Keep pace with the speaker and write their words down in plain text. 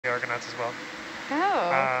Argonauts as well.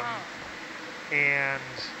 Oh.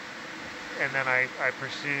 And then I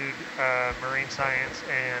pursued marine science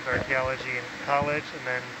and archaeology in college, and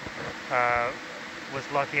then was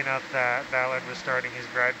lucky enough that Ballard was starting his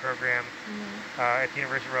grad program at the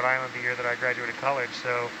University of Rhode Island the year that I graduated college,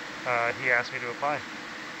 so he asked me to apply.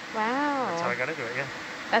 Wow. That's how I got into it, yeah.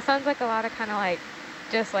 That sounds like a lot of kind of like,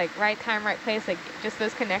 just like right time, right place, like just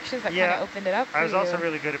those connections that kind of opened it up for you. I was also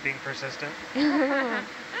really good at being persistent.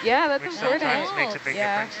 Yeah, that's which important. sometimes makes a big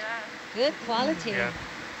difference. Yeah. Good quality. Yeah.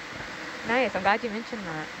 Nice, I'm glad you mentioned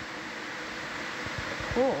that.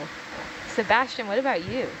 Cool. Sebastian, what about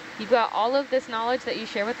you? You've got all of this knowledge that you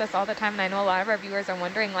share with us all the time, and I know a lot of our viewers are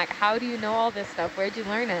wondering, like, how do you know all this stuff? Where'd you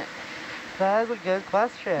learn it? That is a good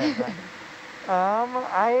question.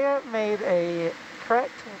 I made a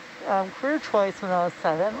correct career choice when I was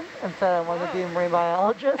 7 and said I wanted to be a marine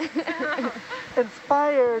biologist,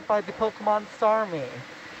 inspired by the Pokemon Starmie.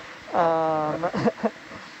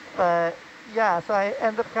 But yeah, so I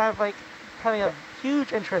ended up kind of like having a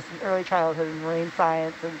huge interest in early childhood in marine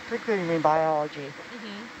science and particularly marine biology.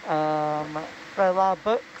 Read a lot of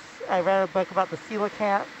books. I read a book about the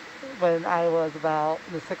coelacanth when I was about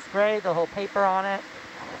in the 6th grade, the whole paper on it.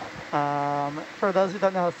 For those who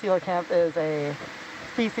don't know, coelacanth is a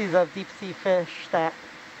species of deep sea fish that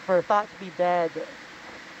were thought to be dead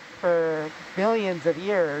for millions of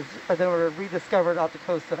years, but then were rediscovered off the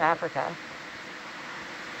coast of Africa.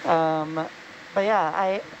 But yeah,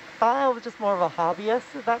 I thought I was just more of a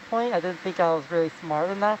hobbyist at that point. I didn't think I was really smart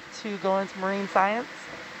enough to go into marine science.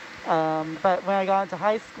 But when I got into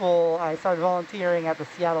high school, I started volunteering at the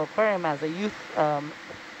Seattle Aquarium as a youth,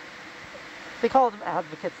 they call them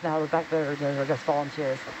advocates now, but back then they were just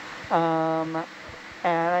volunteers. And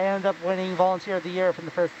I ended up winning Volunteer of the Year from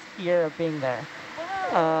the first year of being there.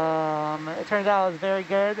 It turned out I was very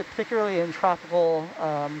good, particularly in tropical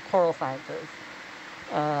coral sciences.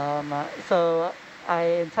 So I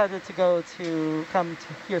intended to come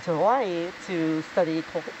here to Hawaii to study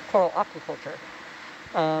coral aquaculture.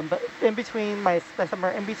 But in between my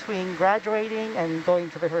summer, in between graduating and going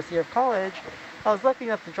to the first year of college, I was lucky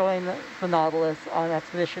enough to join the Nautilus on an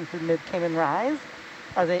expedition through Mid-Cayman Rise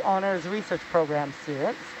as a honors research program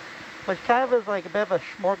student, which kind of is like a bit of a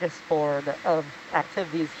smorgasbord of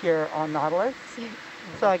activities here on Nautilus.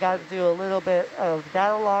 So I got to do a little bit of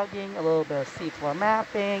data logging, a little bit of seafloor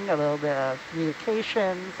mapping, a little bit of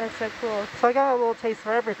communications. That's so cool. So I got a little taste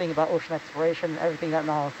for everything about ocean exploration and everything that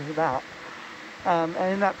Nautilus is about. And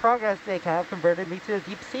in that progress, they kind of converted me to a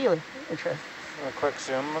deep sea interest. A quick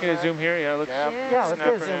zoom. Get a zoom here, yeah. Let's yeah, let's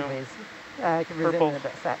get a zoom, please. I can resume in a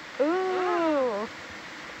bit. Sec. Ooh,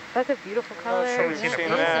 that's a beautiful color. That is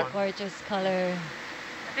a gorgeous color.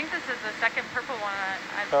 I think this is the second purple one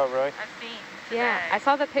I've seen today. Yeah, I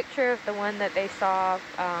saw the picture of the one that they saw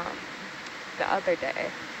the other day.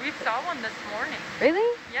 We saw one this morning.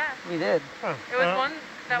 Really? Yeah. We did. Oh, it was one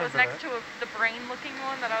that was next to the brain-looking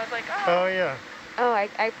one that I was like, oh yeah. Oh,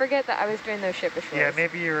 I forget that I was doing those ship ashores. Yeah,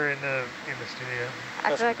 maybe you were in the studio.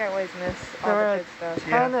 I feel like I always miss all the good stuff.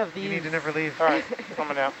 Ton of these. You need to never leave. All right,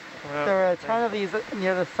 coming out. There were a ton of these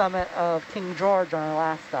near the summit of King George on our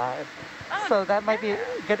last dive. So that might be a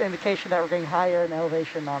good indication that we're getting higher in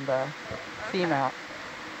elevation on the seamount.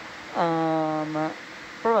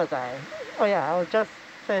 Where was I? Oh yeah, I was just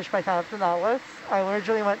finished my time at the Nautilus. I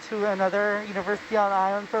originally went to another university on the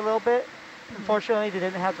island for a little bit. Unfortunately, they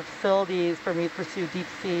didn't have the facilities for me to pursue deep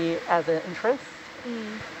sea as an interest.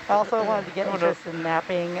 I also wanted to get interest in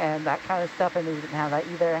mapping and that kind of stuff, and they didn't have that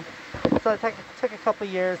either. So it took a couple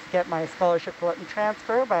of years to get my scholarship to let me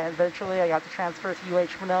transfer, but eventually I got to transfer to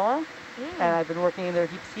UH Manila, and I've been working in their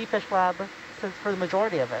deep sea fish lab since for the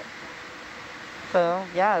majority of it. So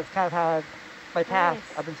yeah, it's kind of how my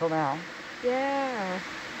path up until now. Yeah.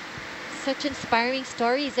 Such inspiring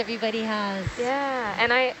stories everybody has. Yeah,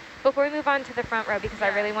 and before we move on to the front row, because I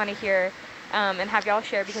really want to hear and have y'all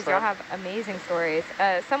share, because y'all have amazing stories.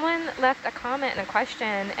 Someone left a comment and a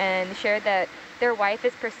question and shared that their wife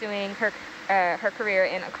is pursuing her career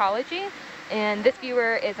in ecology, and this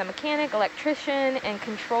viewer is a mechanic, electrician, and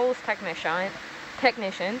controls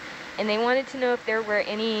technician, and they wanted to know if there were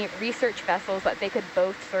any research vessels that they could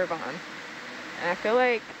both serve on. And I feel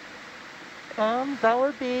like that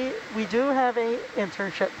would be, we do have a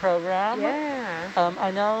internship program. Yeah.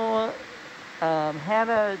 I know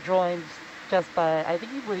Hannah joined just by, I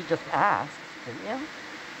think you really just asked, didn't you?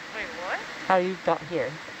 Wait, what? How you got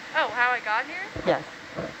here. Oh, how I got here? Yes.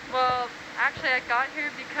 Well, actually I got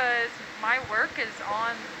here because my work is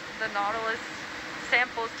on the Nautilus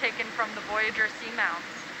samples taken from the Voyager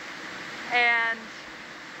seamounts. And,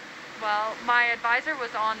 well, my advisor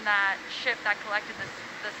was on that ship that collected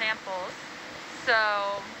the samples.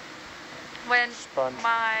 So when Sponge.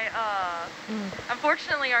 my,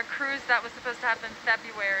 unfortunately our cruise that was supposed to happen in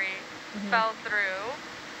February fell through,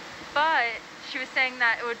 but she was saying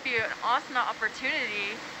that it would be an awesome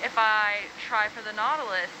opportunity if I try for the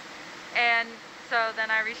Nautilus. And so then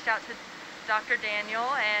I reached out to Dr. Daniel,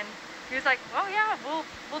 and he was like, "Oh yeah,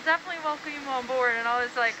 we'll definitely welcome you on board." And I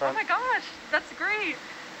was like, "Oh my gosh, that's great."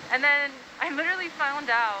 And then I literally found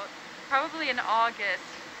out, probably in August,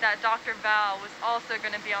 that Dr. Val was also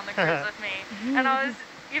going to be on the cruise with me. And I was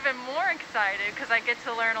even more excited because I get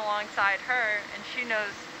to learn alongside her, and she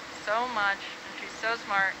knows so much, and she's so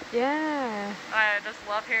smart. Yeah. I just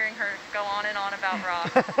love hearing her go on and on about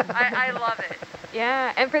rocks. I love it.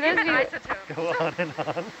 Yeah, and for those Even of you isotopes. Go on and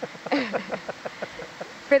on.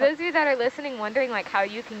 for those of you that are listening, wondering like how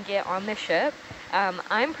you can get on the ship,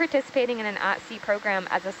 I'm participating in an at-sea program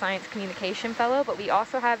as a science communication fellow, but we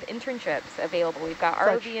also have internships available. We've got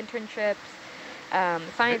ROV internships,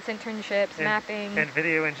 science internships, mapping, and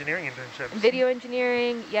video engineering internships. video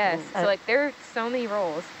engineering. Yes, so like there are so many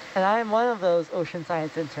roles. And I'm one of those ocean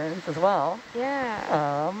science interns as well.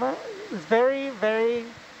 Yeah. It's very, very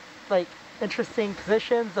like interesting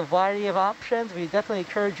positions, a variety of options. We definitely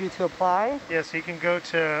encourage you to apply. Yeah, so you can go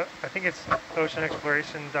to, I think it's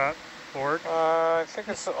oceanexploration.org. I think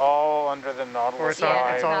it's all under the Nautilus Or it's all,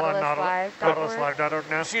 Live. it's all on NautilusLive.org. nautiluslive.org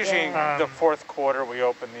now. It's usually the fourth quarter we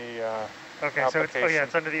open the Okay, so it's, application.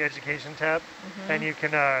 it's under the education tab, and you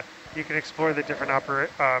can explore the different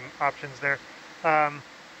options there.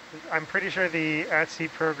 I'm pretty sure the at-sea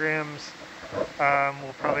programs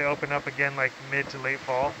will probably open up again like mid to late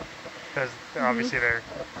fall, because obviously they're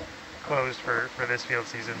closed for this field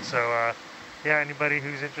season. So yeah, anybody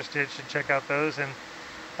who's interested should check out those. And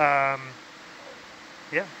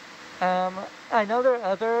yeah. I know there are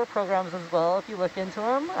other programs as well if you look into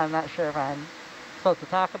them. I'm not sure if I'm supposed to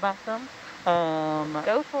talk about them.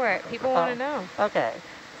 Go for it. People want to know. Okay.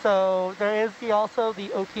 So there is also the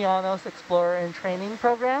Okeanos Explorer and Training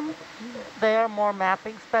Program. They are more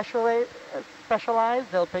mapping specialized.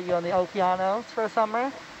 They'll put you on the Okeanos for a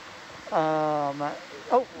summer. Oh,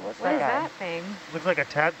 what's What is guy? that thing? Looks like a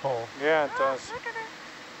tadpole. Yeah, it does. Look at her.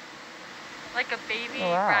 Like a baby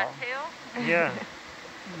Wow. rat tail. Yeah.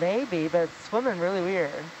 Maybe, but it's swimming really weird.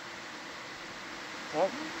 Well,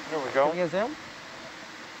 here we go. Can you zoom?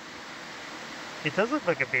 It does look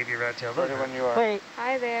like a baby rat tail, Ready doesn't it? when you are. Wait,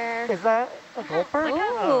 Hi there. is that a gulper?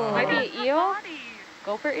 Ooh. Might be an eel? Body.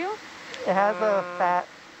 Gulper eel? It has a fat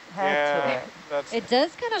head to Yeah, it. that's It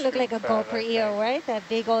does kind of look like a Bad, I gulper eel, think. right? That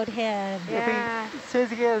big old head. Yeah. As soon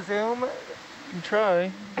as you get a zoom,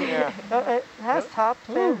 Try. yeah. it has top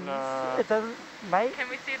fins. Nah. It doesn't, might. Can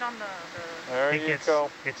we see it on the There I think you go.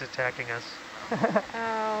 it's attacking us.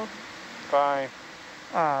 Oh. Bye.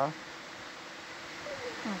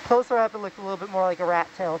 Closer up, it looks a little bit more like a rat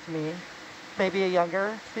tail to me. Maybe a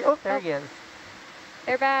younger. Oh, there he is.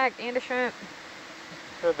 They're back. And a shrimp.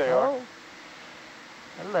 There they are. Oh.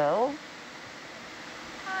 Hello.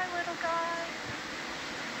 Hi, little guy.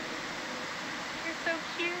 You're so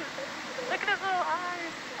cute. Look at his little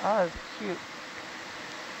eyes. Oh, it's cute.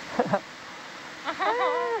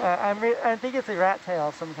 I think it's a rat tail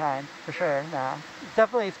of some kind, for sure. Nah,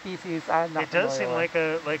 definitely a species I'm not It does seem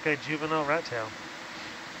familiar with. like a juvenile rat tail.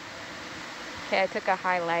 Okay, I took a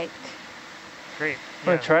highlight. Great.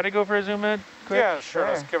 Want to try to go for a zoom in? Quick? Yeah, sure.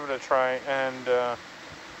 Let's Sure. give it a try and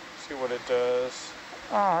see what it does.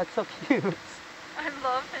 Oh, it's so cute. I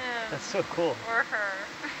love him. That's so cool. Or her.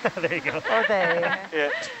 There you go. Or they.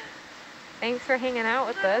 It. Thanks for hanging out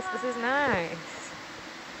with us. This is nice.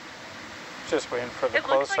 Just waiting for the It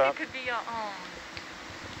looks like close-up. it could be a,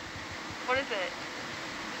 what is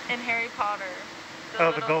it? In Harry Potter.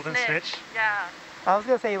 Oh, the little golden snitch? Yeah. I was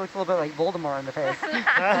gonna say he looks a little bit like Voldemort in the face.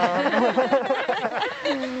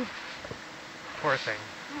 Poor thing.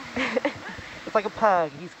 It's like a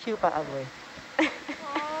pug. He's cute but ugly.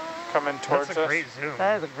 Coming towards That's a us. great zoom.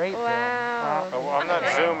 That is a great zoom. Wow. Oh, I'm not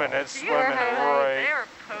Okay. zooming. It's You swimming are right. They are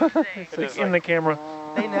posing. It's It like is in like- the camera.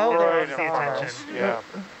 They know right they're in the front of attention. us. Yeah.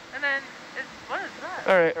 And then, what is that?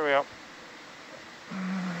 All right. Here we go.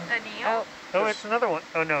 An eel? Oh, Oh, it's another one.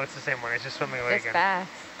 Oh no, it's the same one. It's just swimming away just again.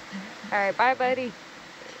 fast. All right, bye, buddy.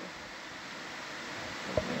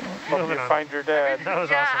 Hope Moving you on. find your dad. That was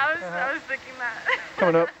yeah, awesome. I was thinking that.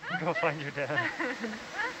 Coming up. Go find your dad.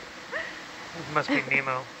 Must be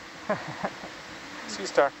Nemo. Sea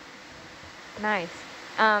Star. Nice.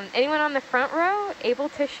 Anyone on the front row able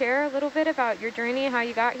to share a little bit about your journey, how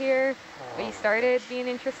you got here, what you started being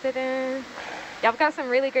interested in? Y'all got some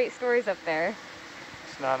really great stories up there.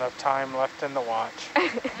 There's not enough time left in the watch.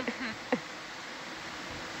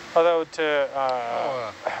 Although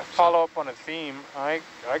to follow up on a theme, I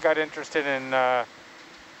got interested in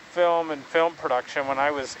film and film production when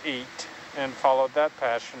I was 8 and followed that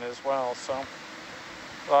passion as well. So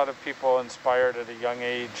a lot of people inspired at a young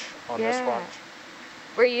age on this watch.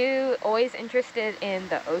 Were you always interested in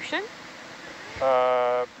the ocean?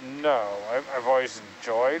 No, I've always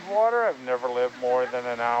enjoyed water. I've never lived more than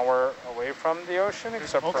an hour away from the ocean,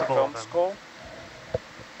 except for film school.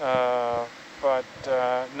 But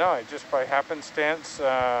no, I just by happenstance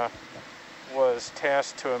was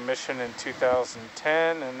tasked to a mission in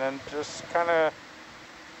 2010, and then just kind of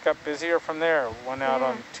got busier from there. Went out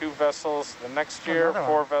on 2 vessels the next year,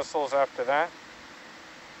 4 vessels after that.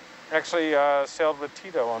 Actually sailed with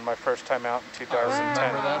Tito on my first time out in 2010. I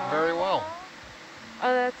remember that very well.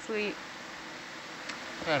 Oh, that's sweet.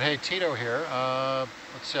 And hey, Tito here.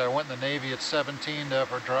 Let's see, I went in the Navy at 17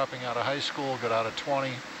 after dropping out of high school, got out at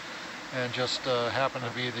 20, and just happened to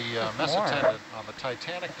be the mess attendant on the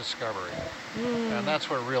Titanic discovery. And that's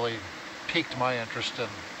what really piqued my interest in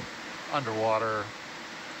underwater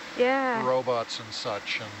robots and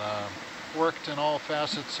such, and worked in all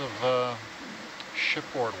facets of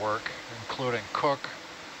shipboard work, including cook,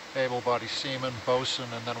 able-bodied seaman,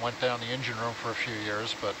 bosun, and then went down the engine room for a few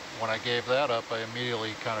years. But when I gave that up, I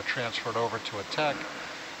immediately kind of transferred over to a tech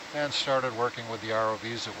and started working with the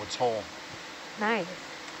ROVs at Woods Hole. Nice.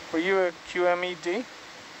 Were you a QMED?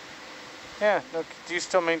 Yeah. No, do you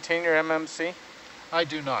still maintain your MMC? I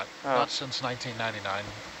do not. Not since 1999.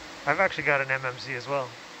 I've actually got an MMC as well.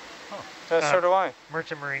 Oh. So do I.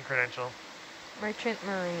 Merchant Marine credential. Merchant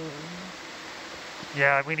Marine.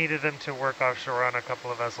 Yeah, we needed them to work offshore on a couple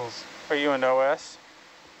of vessels. Are you an OS?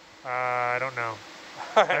 I don't know.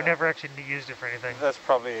 I've never actually used it for anything. That's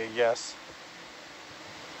probably a yes.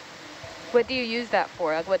 What do you use that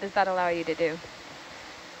for? Like, what does that allow you to do?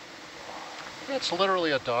 It's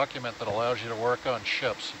literally a document that allows you to work on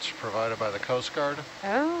ships. It's provided by the Coast Guard.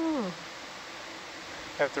 Oh.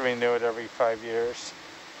 Have to renew it every 5 years.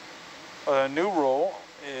 The new rule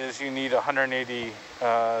is you need 180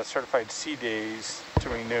 certified sea days to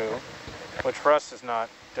renew, which for us is not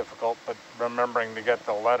difficult, but remembering to get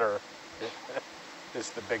the letter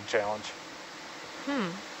is the big challenge.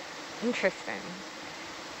 Interesting.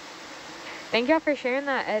 Thank y'all for sharing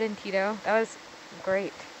that, Ed and Tito. That was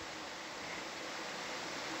great.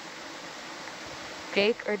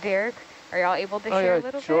 Jake or Derek, are y'all able to share a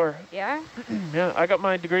little bit? Yeah? Yeah, I got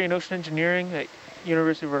my degree in ocean engineering at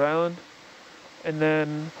University of Rhode Island. And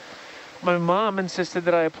then my mom insisted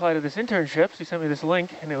that I apply to this internship. She sent me this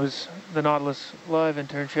link, and it was the Nautilus Live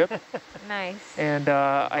internship. Nice. And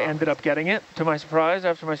I ended up getting it, to my surprise,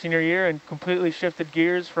 after my senior year, and completely shifted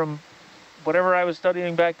gears from whatever I was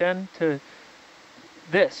studying back then to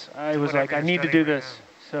this. I was like, I need to do this.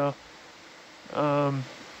 So I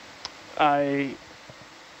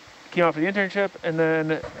came out for the internship, and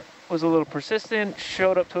then was a little persistent,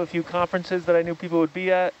 showed up to a few conferences that I knew people would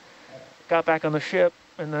be at, got back on the ship,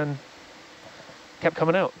 and then kept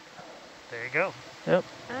coming out. There you go. Yep.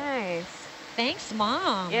 Nice. Thanks,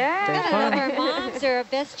 Mom. Yeah. Thanks, One Mom. of our moms are our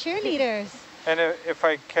best cheerleaders. And if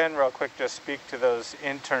I can real quick just speak to those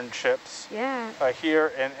internships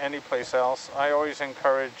here and any place else, I always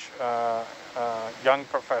encourage young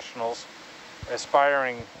professionals,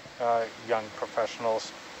 aspiring young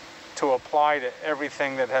professionals, to apply to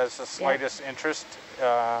everything that has the slightest interest.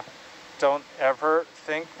 Don't ever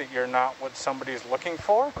think that you're not what somebody's looking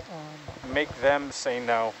for. Make them say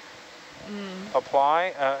no.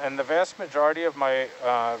 Apply. And the vast majority of my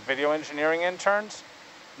video engineering interns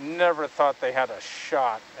never thought they had a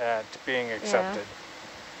shot at being accepted.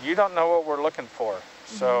 You don't know what we're looking for,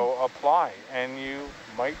 so apply, and you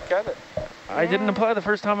might get it. I didn't apply the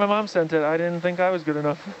first time my mom sent it. I didn't think I was good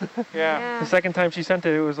enough. The second time she sent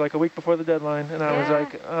it, it was like a week before the deadline, and I was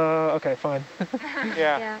like, okay, fine.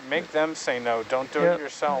 Make them say no. Don't do it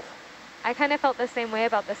yourself. I kind of felt the same way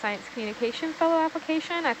about the Science Communication Fellow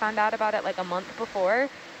application. I found out about it like a month before,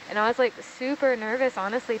 and I was like super nervous,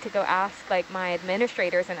 honestly, to go ask like my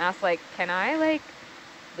administrators and ask like, can I like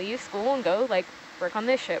leave school and go like work on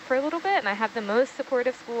this ship for a little bit? And I have the most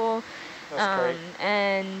supportive school. That's great.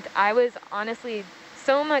 And I was honestly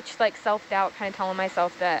so much like self-doubt, kind of telling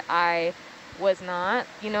myself that I was not,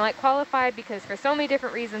 you know, like qualified, because for so many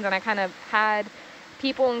different reasons, and I kind of had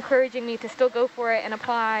people encouraging me to still go for it and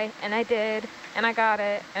apply, and I did, and I got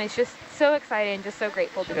it, and it's just so exciting, just so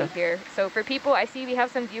grateful to be here. So for people, I see we have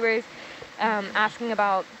some viewers asking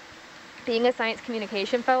about being a Science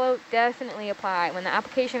Communication Fellow. Definitely apply. When the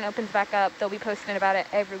application opens back up, they'll be posting about it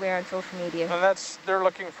everywhere on social media. And they're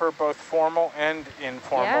looking for both formal and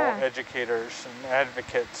informal educators and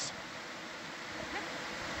advocates.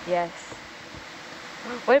 Yes.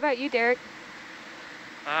 What about you, Derek?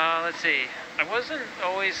 Let's see. I was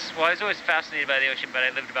always fascinated by the ocean, but I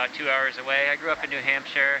lived about 2 hours away. I grew up in New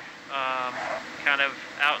Hampshire, kind of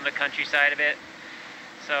out in the countryside a bit.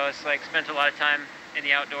 So it's like spent a lot of time in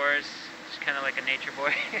the outdoors, just kind of like a nature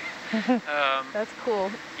boy. That's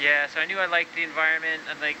cool. Yeah, so I knew I liked the environment.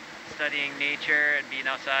 I liked studying nature and being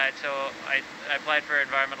outside. So I applied for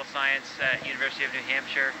environmental science at University of New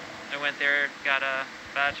Hampshire. I went there, got a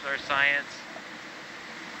Bachelor of Science.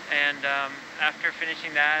 And after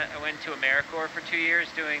finishing that, I went to AmeriCorps for 2 years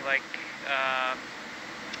doing like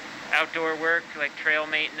outdoor work, like trail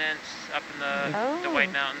maintenance up in the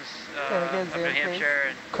White Mountains, up in New Hampshire.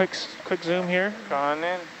 And quick zoom here. Gone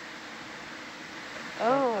in.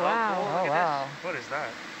 Oh, wow. Cool. Oh, wow. What is that?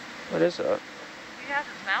 What is that? He has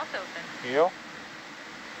his mouth open. Eel?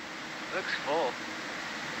 Looks full.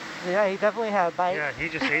 Yeah, he definitely had a bite. Yeah, he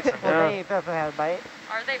just ate something. Well, they definitely had a bite.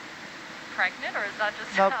 Are they pregnant, or is that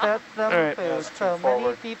just Nope, that's them All right. food. That's too So many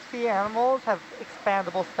forward. deep sea animals have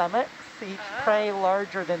expandable stomachs, each prey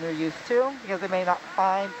larger than they're used to, because they may not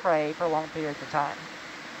find prey for long periods of time.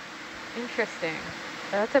 Interesting.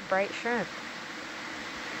 That's a bright shrimp.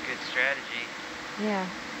 Good strategy. Yeah.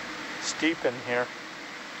 Steep in here.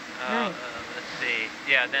 Nice. Let's see.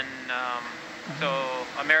 Yeah, then, so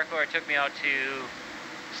AmeriCorps took me out to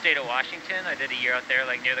the state of Washington. I did a year out there,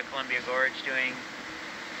 like near the Columbia Gorge, doing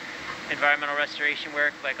environmental restoration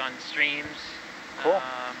work, like on streams. Cool.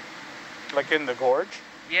 Like in the gorge?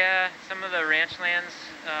 Yeah, some of the ranch lands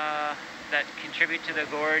that contribute to the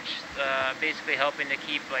gorge, basically helping to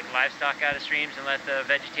keep like livestock out of streams and let the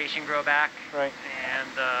vegetation grow back. Right.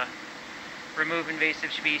 And remove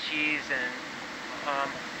invasive species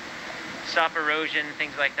and stop erosion,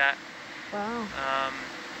 things like that. Wow.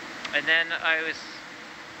 And then I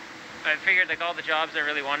figured like all the jobs I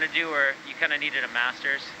really wanted to do were, you kind of needed a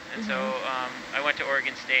master's. And so I went to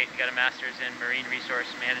Oregon State, got a master's in marine resource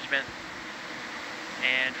management.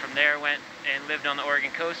 And from there went and lived on the Oregon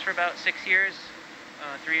coast for about 6 years.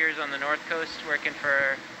 3 years on the north coast working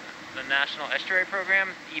for the National Estuary Program.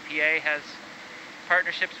 EPA has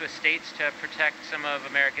partnerships with states to protect some of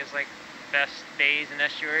America's like best bays and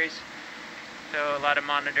estuaries. So a lot of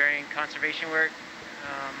monitoring, conservation work,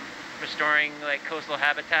 restoring like coastal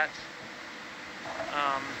habitats.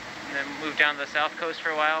 And then moved down to the south coast for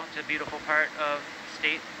a while. It's a beautiful part of the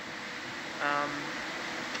state.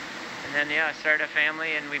 And then yeah, I started a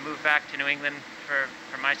family and we moved back to New England for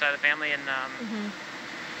my side of the family. And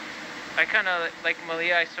I kind of, like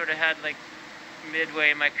Malia, I sort of had like midway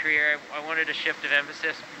in my career, I wanted to shift of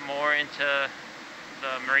emphasis more into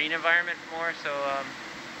the marine environment more. So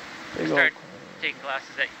I started taking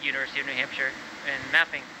classes at University of New Hampshire in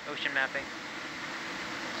mapping, ocean mapping.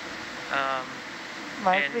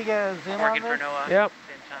 Mike, we get a zoom on working this? for NOAA Yep. at the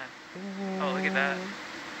same time. Oh, look at that.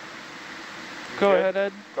 Go ahead,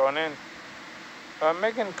 Ed. Going in.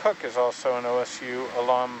 Megan Cook is also an OSU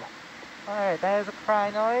alum. Alright, that is a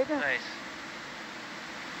crinoid. Nice.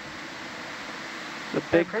 The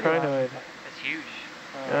big pretty crinoid. That's huge.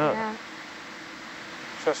 Yeah.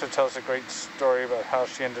 She also tells a great story about how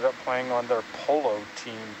she ended up playing on their polo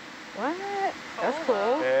team. What? That's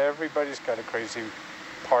cool. Everybody's got a crazy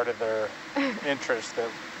part of their interest that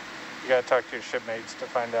you gotta talk to your shipmates to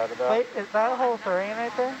find out about. Wait, is that a whole thurian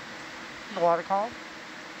right there? The water column?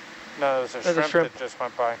 No, there's a shrimp that just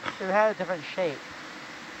went by. It had a different shape.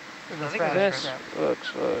 I think This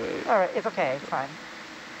looks like... Alright, it's okay, it's fine.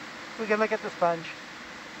 We can look at the sponge.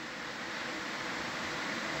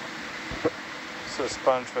 It's a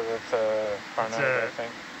sponge with a farreidae, I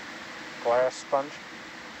think. Glass sponge?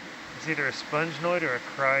 It's either a spongenoid or a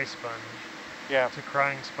cry sponge. Yeah. It's a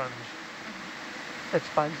crying sponge. It's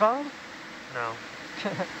SpongeBob? No.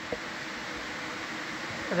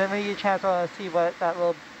 And then maybe you chance to see what that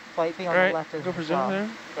little white thing on the left is. Go for as zoom well. there.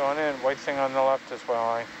 Going in, white thing on the left as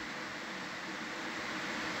well. It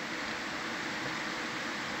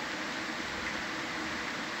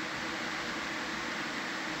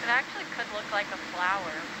actually could look like a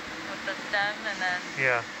flower with the stem and then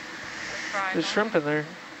Yeah. the fry. There's shrimp in there.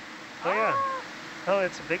 Oh yeah. Oh,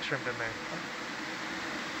 it's a big shrimp in there.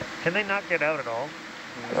 Can they not get out at all?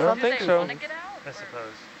 I don't think Do they so. want to get out? I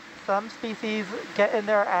suppose. Some species get in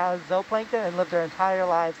there as zooplankton and live their entire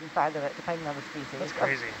lives inside of it, depending on the species. That's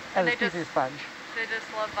crazy. And the they species sponge. They just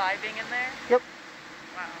love vibing in there? Yep.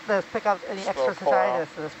 Wow. Let's pick up any Slow extra pour cystitis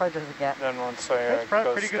off. that the sponge doesn't get. Then once It's I probably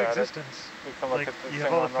go pretty good static, existence. we can look Like, at the you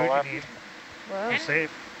thing have all on the the food left. you need. Well, You're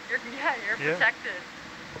safe. You're Yeah. protected.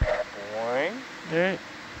 Boing. Alright.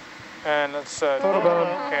 And let's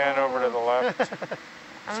Photobomb. pan over to the left.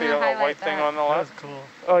 See the little white thing on the left? That's cool.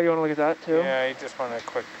 Oh, you want to look at that too? Yeah, you just want a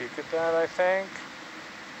quick peek at that, I think.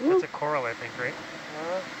 That's a coral, I think, right?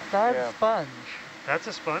 That's sponge. That's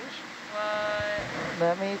a sponge? What?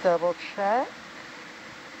 Let me double check.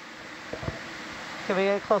 Can we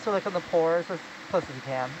get a closer look on the pores as close as you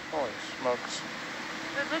can? Holy smokes.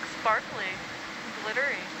 It looks sparkly,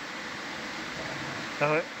 glittery.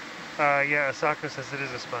 Oh, yeah, Asako says it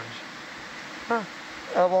is a sponge. Huh.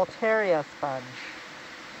 A Voltaria sponge.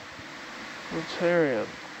 Voltaria.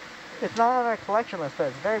 It's not on our collection list, but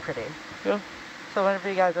it's very pretty. Yeah. So whenever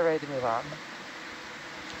you guys are ready to move on.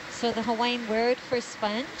 So the Hawaiian word for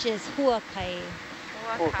sponge is huakai.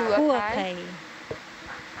 Huakai.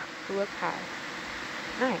 Huakai.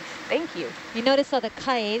 Nice, thank you. You notice all the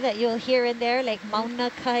kai that you'll hear in there, like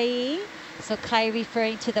Mauna Kai. So kai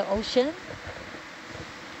referring to the ocean.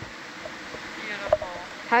 Beautiful.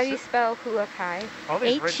 How do you spell huakai?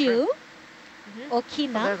 H-U.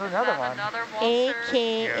 Okina. Oh, there's another one. Another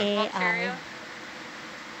A-K-A-I.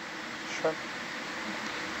 Shrimp.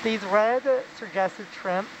 These red suggested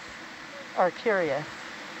shrimps are curious.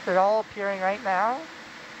 They're all appearing right now.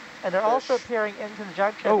 And they're also appearing in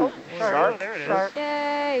conjunction. Oh, shark. Oh, there it is. Shark.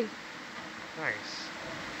 Yay! Nice.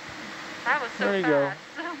 That was so There you go.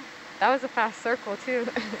 fast. That was a fast circle too.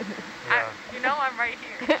 Yeah. You know I'm right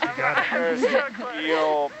here. I'm There's so an close.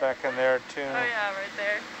 eel back in there too. Oh yeah, right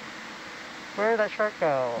there. Where did that shark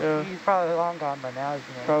go? Yeah. He's probably long gone by now, isn't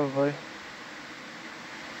he? Probably.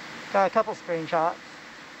 Got a couple screenshots.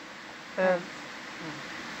 And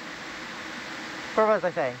where was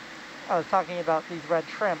I saying? I was talking about these red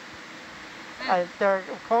shrimp. They're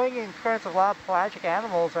going in currents of a lot of pelagic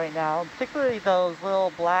animals right now, particularly those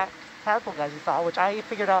little black tadpole guys you saw, which I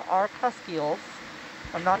figured out are cusk eels.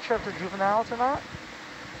 I'm not sure if they're juveniles or not.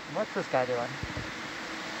 What's this guy doing?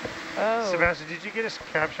 Oh. Sebastian, did you get a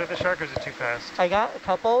capture of the shark or is it too fast? I got a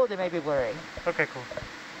couple. They may be blurry. Okay, cool.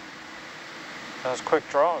 That was a quick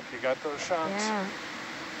draw if you got those shots. Yeah.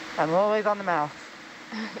 I'm always on the mouse.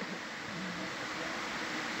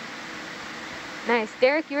 Nice.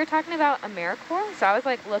 Derek, you were talking about AmeriCorps, so I was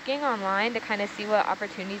like looking online to kind of see what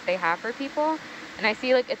opportunities they have for people. And I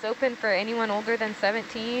see like it's open for anyone older than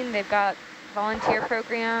 17. They've got volunteer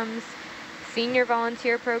programs, senior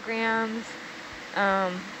volunteer programs.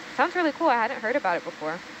 Sounds really cool. I hadn't heard about it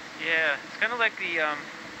before. Yeah, it's kind of like the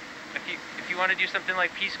if you want to do something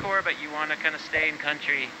like Peace Corps, but you want to kind of stay in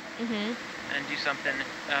country and do something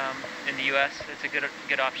in the U.S., it's a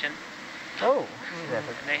good option. Oh. And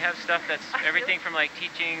they have stuff that's everything from like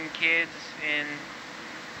teaching kids in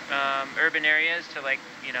urban areas to like,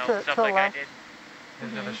 you know, stuff like I did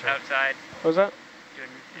outside. What was that? Doing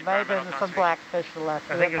Might have been environmental some conservation. blackfish to the left.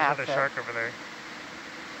 I think there's another shark over there.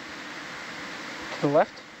 To the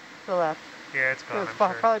left? To the left. Yeah, it's gone, It's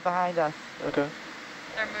I'm sure. probably behind us. Okay.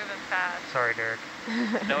 They're moving fast. Sorry, Derek.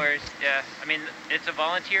 No worries. Yeah, I mean it's a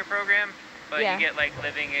volunteer program, but Yeah. you get like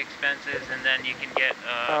living expenses, and then you can get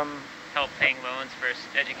help paying loans for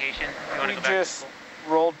education. If you want to go back to just school.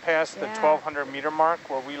 rolled past the 1,200 meter mark.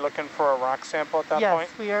 Were we looking for a rock sample at that Yes, point?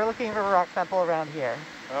 we are looking for a rock sample around here.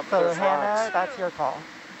 Oh, So there's Hannah, rocks. that's your call.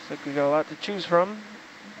 Looks like we got a lot to choose from.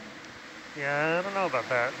 Yeah, I don't know about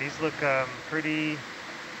that. These look pretty...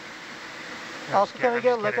 No, Also, can we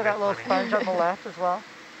get a look at kidding, that little that's funny. sponge on the left as well?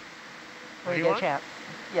 When do you you get a want? chance.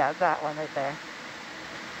 Yeah, that one right there.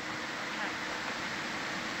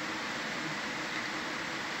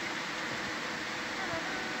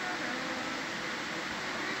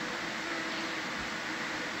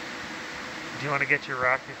 Do you want to get your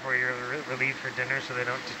rock before you're relieved for dinner so they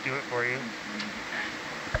don't just do it for you?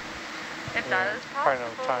 If that is Probably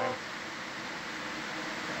possible. no time.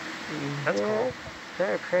 That's cool.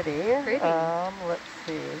 Very pretty. Pretty. Let's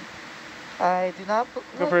see. I do not...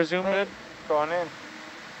 Go for a zoom, wait, Ed. Going in.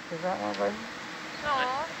 Is that one right?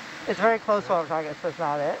 Aw. It's very close to what I'm talking, so it's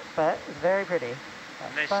not it, but it's very pretty.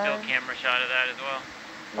 Nice That's still fine. camera shot of that as well.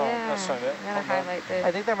 Oh, Yeah, that's not it. gotta Hold on. highlight this.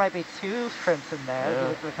 I think there might be two shrimps in there, if you Yeah.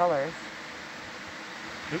 look at the colors.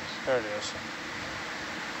 Oops, there it is.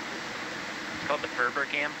 It's called the Ferber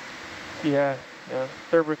cam. Yeah, yeah.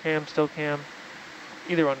 Thurber cam, still cam.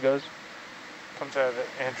 Either one goes. Comes out of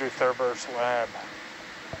Andrew Thurber's lab.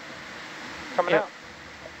 Coming Yep. out.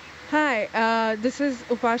 Hi, this is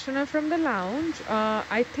Upashana from the lounge.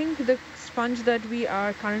 I think the sponge that we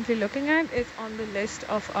are currently looking at is on the list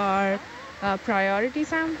of our priority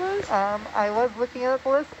samples. I was looking at the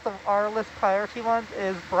list. Our list priority ones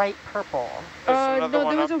is bright purple. No,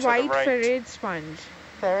 there was a white ferrade sponge.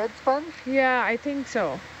 Ferrade sponge? Yeah, I think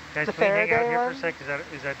so. Guys, The can we hang out Faraday here for a one? sec?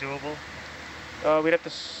 Is that doable? We'd have to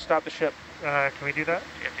stop the ship. Can we do that?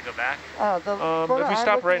 You have to go back? The if we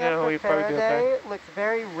stop right now, we probably be okay. Looks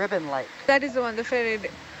very ribbon-like. That is the one, the farreidae.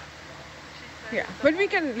 Yeah, but we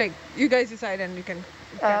can, like, you guys decide and you can.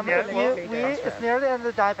 It's near the end of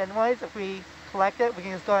the dive anyways. If we collect it, we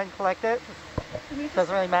can just go ahead and collect it.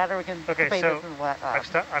 Doesn't really matter. We can okay, debate so this and what.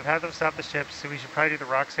 I've had them stop the ship, so we should probably do the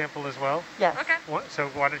rock sample as well. Yes. Okay. So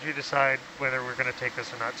why don't you decide whether we're going to take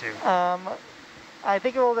this or not too? I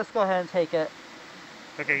think we'll just go ahead and take it.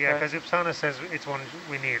 Okay, yeah, because Upsana says it's one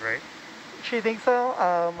we need, right? She thinks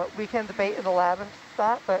so. We can debate in the lab and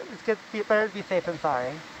stuff, but it's good. Better to be safe than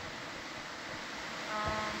sorry.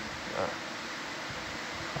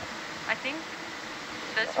 I think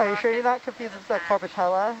this. Are you sure you're not confused with the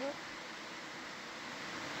Corbitella?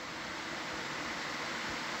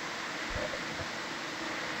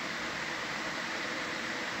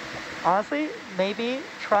 Honestly, maybe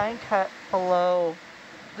try and cut below,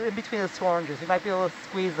 in between those two oranges. You might be able to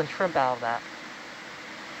squeeze the shrimp out of that.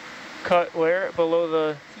 Cut where? Below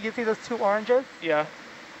the... So you see those two oranges? Yeah.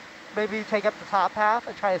 Maybe take up the top half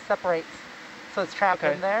and try to separate so it's trapped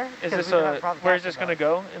in there. Is this where is this going to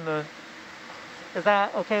go? In the... Is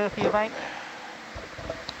that okay with you, Mike?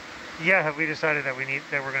 Yeah, have we decided that we're going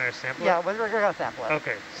to sample it? Yeah, we're going to sample it.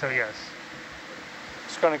 Okay, so yes.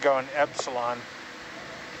 It's going to go in epsilon.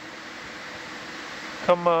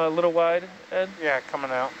 Come a little wide, Ed? Yeah, coming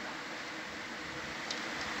out.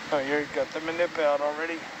 Oh, you got the manip out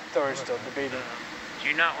already? Though we're still debating. Do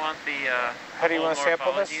you not want the How do you want to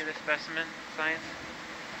sample this? morphology of the specimen, science?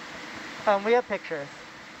 We have pictures.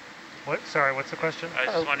 What? Sorry, what's the question? I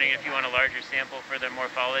was just wondering if you want a larger sample for the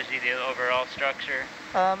morphology, the overall structure.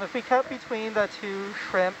 If we cut between the two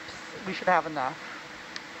shrimps, we should have enough.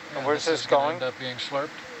 And where's this going? End up being slurped?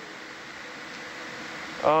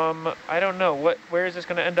 I don't know. Where is this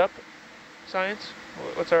going to end up? Science?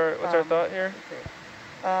 What's our thought here?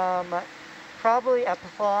 Probably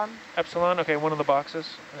epsilon. Epsilon. Okay, one of the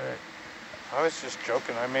boxes. All right. I was just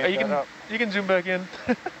joking. I made that up. You can zoom back in.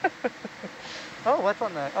 Oh, what's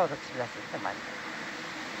on the? Oh, that's suggested. Never mind.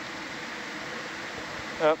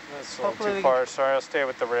 Oh, that's a little too far. Sorry, I'll stay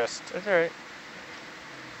with the wrist. That's all right.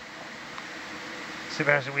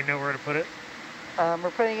 Sebastian, we know where to put it?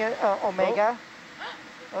 We're putting it omega.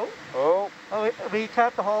 Oh. We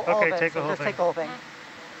cut the whole. Okay, all of it, take the so whole just thing. take the whole thing.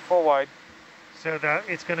 Full wide. So that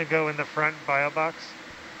it's going to go in the front bio box,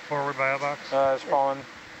 forward bio box. It's falling.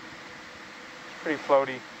 It's pretty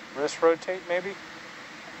floaty. Wrist rotate, maybe.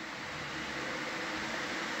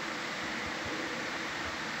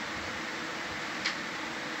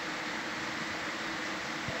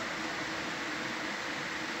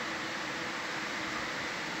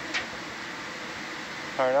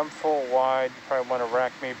 All right, I'm full wide. You probably want to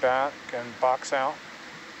rack me back and box out.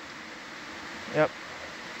 Yep.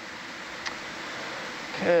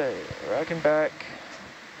 Okay, racking back.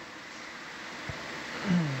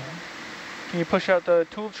 Can you push out the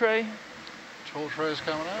tool tray? Tool tray's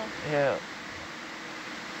coming out? Yeah.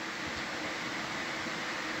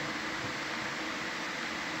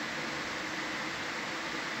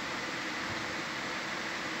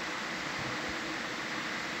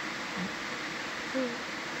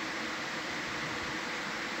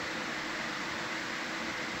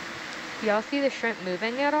 Do y'all see the shrimp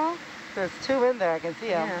moving at all? There's two in there. I can see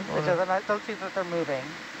them. Yeah. I don't see that they're moving.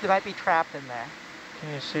 They might be trapped in there.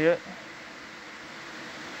 Can you see it?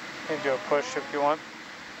 You can do a push if you want.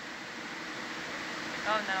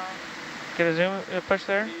 Oh no. Get a zoom, push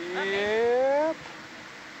there? Yep.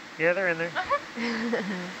 Yeah, they're in there.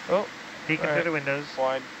 Oh. Peeking through the windows.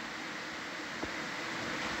 Wide.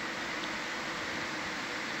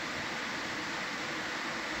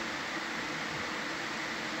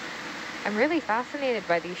 I'm really fascinated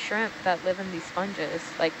by these shrimp that live in these sponges.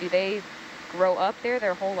 Like, do they grow up there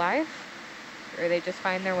their whole life? Or they just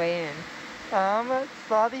find their way in? A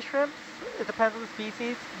lot of these shrimps, it depends on the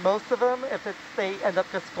species. Most of them, they end up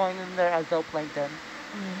just going in there as zooplankton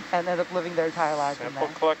and end up living their entire lives in there.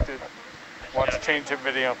 Sample collected. Watch change of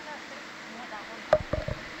video.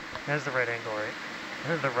 That's the right angle, right?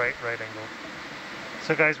 That's the right angle.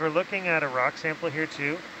 So guys, we're looking at a rock sample here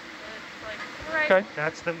too. Right. Okay.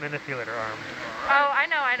 That's the manipulator arm. Oh, I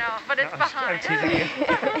know, but it's behind. I'm teasing you.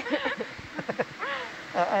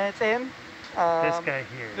 And it's in. This guy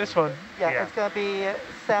here. This one. Yeah, it's going to be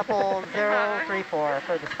sample 034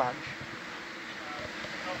 for the sponge.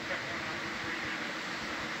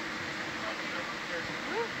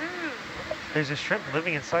 There's a shrimp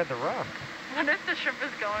living inside the rock. What if the shrimp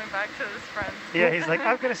is going back to his friends? Yeah, he's like,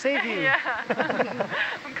 I'm going to save you. Yeah.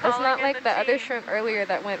 It's not like the other shrimp earlier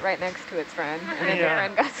that went right next to its friend, and then the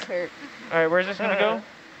friend got slurped. All right, where's this going to go?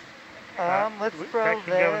 Let's throw that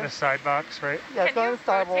can go in the side box, right? Yeah, it's going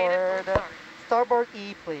starboard. Starboard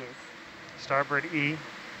E, please. Starboard E.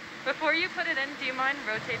 Before you put it in, do you mind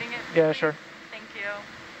rotating it? Yeah, please? sure. Thank you.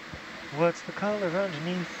 What's the color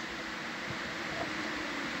underneath?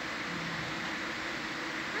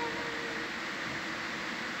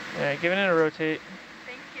 Yeah, giving it a rotate.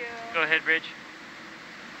 Thank you. Go ahead, Bridge.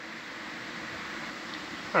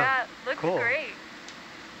 Yeah, looks cool. great.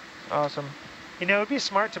 Awesome. You know, it would be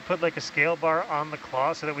smart to put like a scale bar on the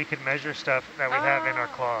claw so that we could measure stuff that we have in our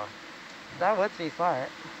claw. That would be smart.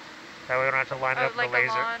 That way we don't have to line it up with like the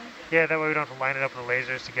laser. a lawn? Yeah, that way we don't have to line it up with the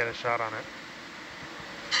lasers to get a shot on it.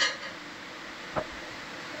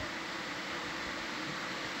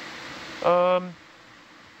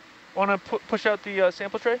 Want to push out the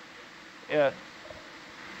sample tray? Yeah.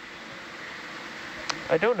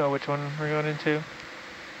 I don't know which one we're going into.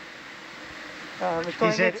 It's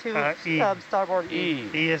going said, into E. Starboard E.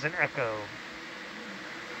 E is an echo.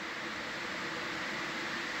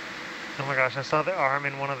 Oh my gosh, I saw the arm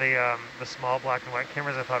in one of the small black and white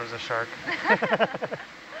cameras. I thought it was a shark. I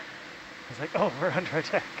was like, oh, we're under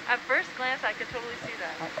attack. At first glance, I could totally see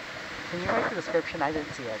that. Can you write the description? I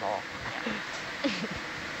didn't see it at all.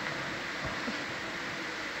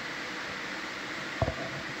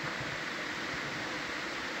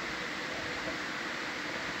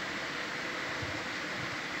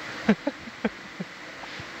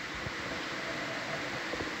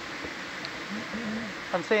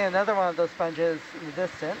 I'm seeing another one of those sponges in the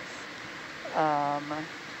distance.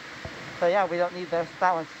 So yeah, we don't need that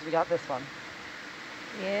one since we got this one.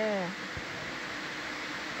 Yeah.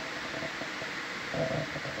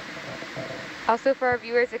 Also for our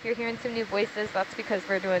viewers, if you're hearing some new voices, that's because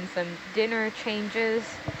we're doing some dinner changes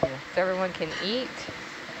so everyone can eat.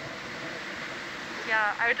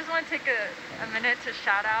 Yeah, I just want to take a minute to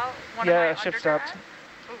shout out one of my Yeah, ship stopped.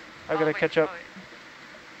 I gotta catch up.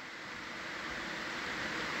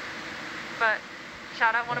 But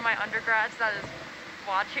shout out one of my undergrads that is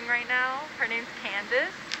watching right now. Her name's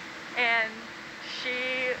Candace, and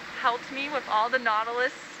she helped me with all the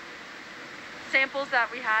Nautilus samples that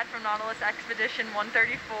we had from Nautilus Expedition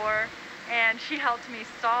 134, and she helped me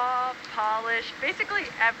saw, polish, basically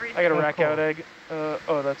everything. I got a rack out egg.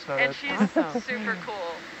 Oh, that's not and it. she's super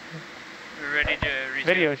cool. We're ready to resume.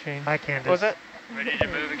 Video change. Hi, Candace. What was that? Ready to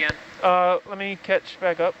move again? Let me catch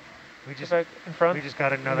back up. We just back in front. We just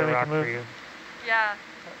got another rock for you. Yeah.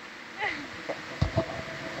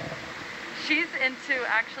 She's into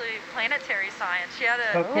actually planetary science. She had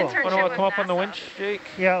an internship Want to with come up NASA. on the winch, Jake?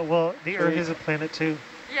 Yeah, well, the Earth is a planet too.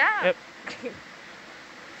 Yeah. Yep.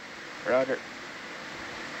 Roger.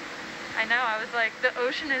 I know. I was like, the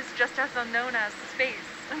ocean is just as unknown as space.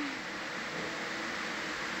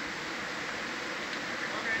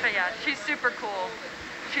 But yeah, she's super cool.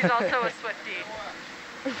 She's also a Swiftie.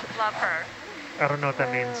 Love her. I don't know what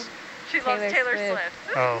that means. She loves Taylor Swift.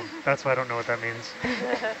 Oh, that's why I don't know what that means.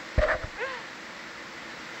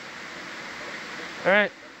 All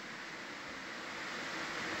right.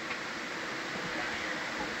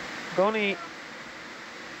 Go eat.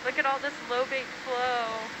 Look at all this low bait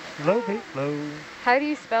flow. Low bait flow. How do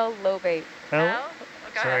you spell low bait?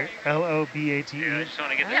 Sorry, L-O-B-A-T-E. Yeah, I just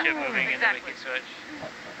want to get the ship moving and then we can switch.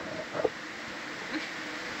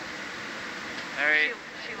 All right.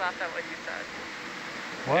 She laughed at what you said.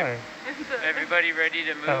 Why? Everybody ready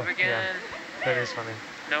to move again? Yeah. That is funny.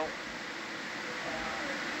 No.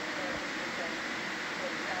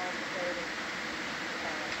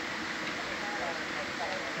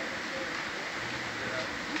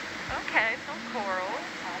 Okay, some coral.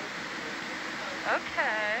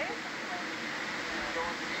 Okay.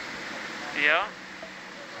 Yeah.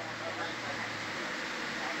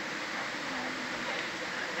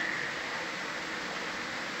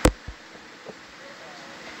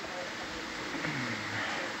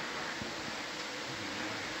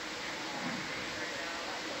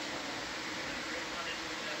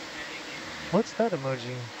 What's that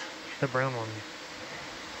emoji? The brown one.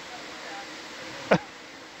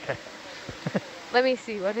 Okay. Let me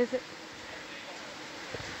see. What is it?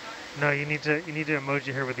 No, you need to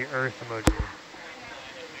emoji her with the Earth emoji.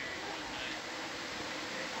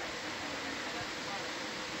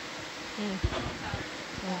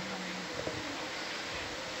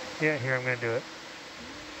 Yeah, here, I'm gonna do it.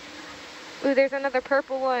 Ooh, there's another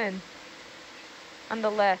purple one on the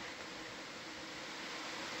left.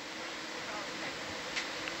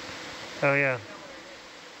 Oh yeah.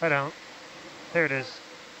 I don't. There it is.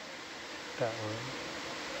 That one.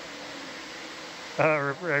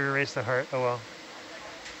 I erased the heart. Oh well.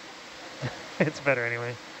 It's better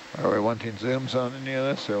anyway. Are we wanting zooms on any of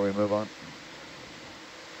this, or we move on?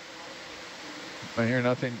 I hear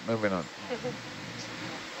nothing. Moving on.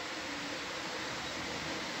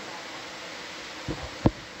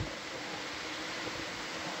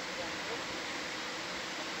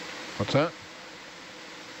 What's that?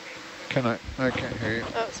 I can't hear you.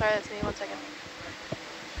 Oh, sorry, that's me. 1 second.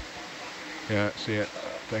 Yeah, see it.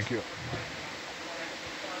 Thank you.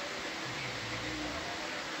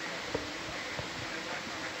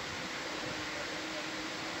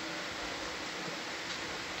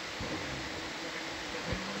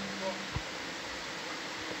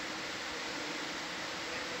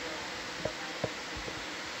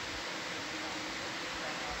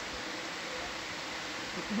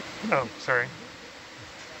 Oh, sorry.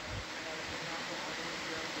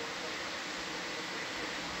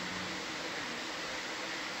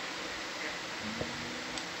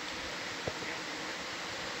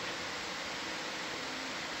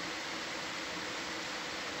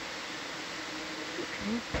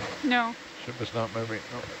 No. Ship is not moving.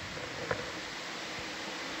 No.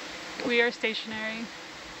 We are stationary.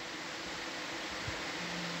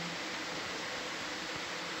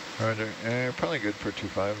 Roger. Probably good for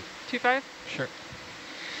 2.5. 2.5? Sure.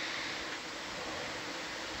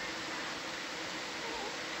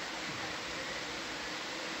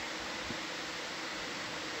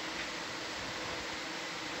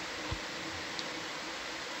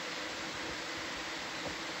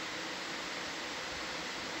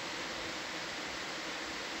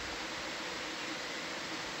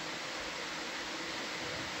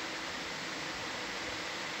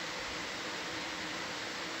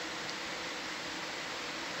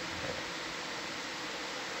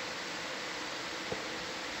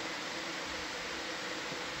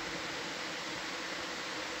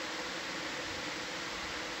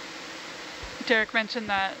 Derek mentioned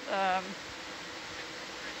that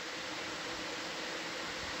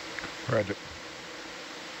Roger.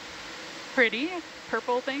 pretty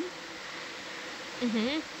purple thing.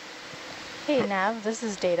 Mm-hmm. Hey Nav, this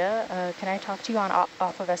is Data. Can I talk to you on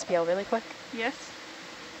off of SPL really quick? Yes.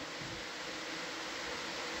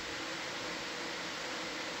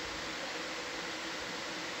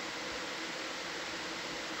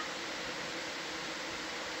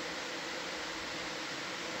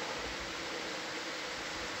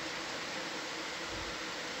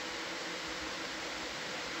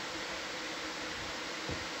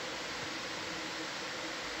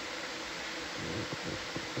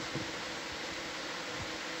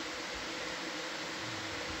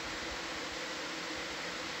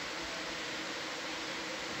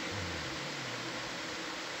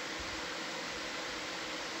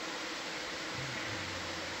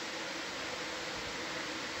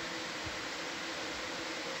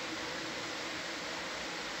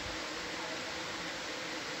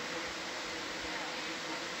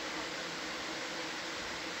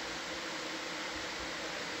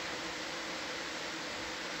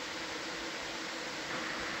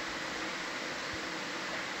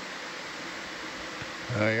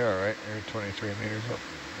 You're all right. You're 23 meters up.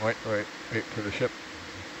 Wait for the ship.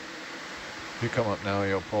 If you come up now,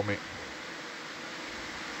 you'll pull me.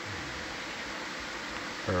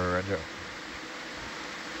 Roger.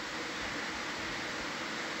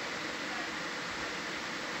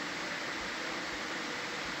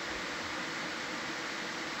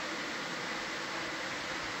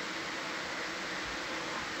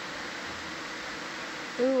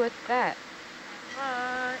 Ooh, what's that?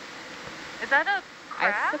 Is that a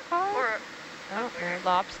crab or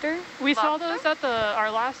lobster? We saw those at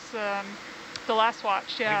our last the last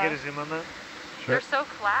watch. Yeah. Can you get a zoom on that? Sure. They're so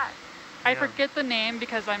flat. I forget the name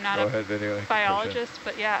because I'm not a biologist,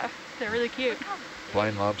 but yeah, they're really cute.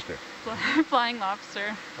 Flying lobster. Flying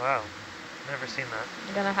lobster. Wow, never seen that.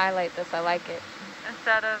 I'm gonna highlight this. I like it.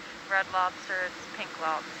 Instead of red lobster, it's pink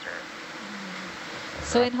lobster.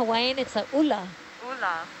 So in Hawaiian, it's a ula.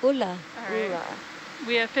 Ula. Ula. All right. Ula.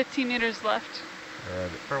 We have 15 meters left.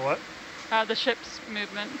 For what? The ship's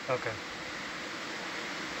movement. Okay.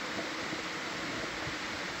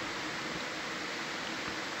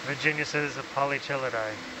 Virginia says a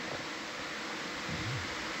polychelidae.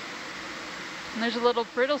 And there's a little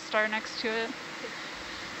brittle star next to it.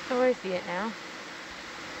 Oh, I see it now.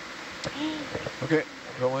 Okay,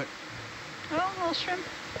 go on. Oh, little shrimp.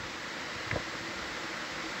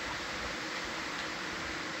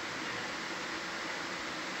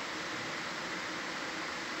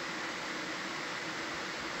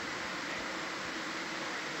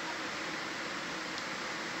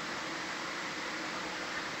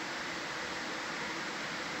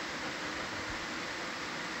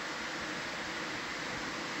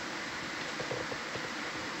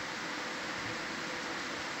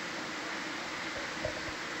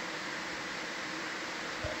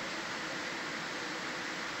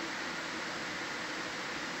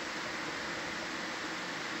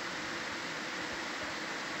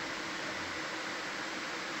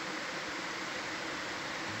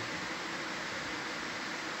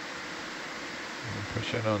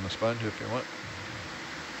 Push in on the sponge if you want.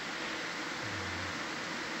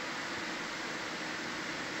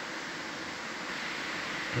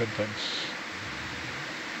 Good, thanks.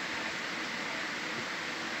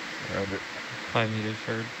 Roger. 5 meters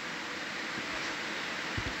heard.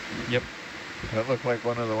 Yep. That looked like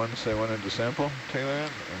one of the ones they wanted to sample, Taylor,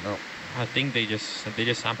 or no? I think they just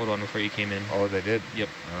sampled one before you came in. Oh, they did? Yep.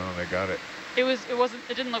 Oh, they got it. It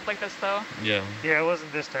didn't look like this though. Yeah. Yeah, it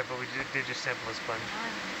wasn't this type, but we did just sample a sponge.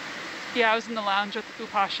 Yeah, I was in the lounge with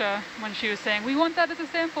Upasha when she was saying, we want that as a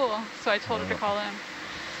sample. So I told her to call in.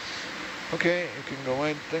 Okay, you can go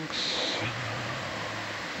in, thanks.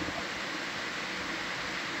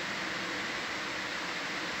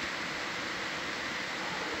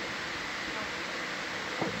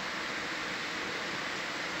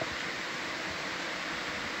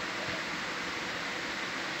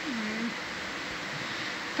 Mm.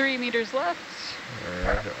 3 meters left.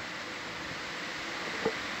 Right.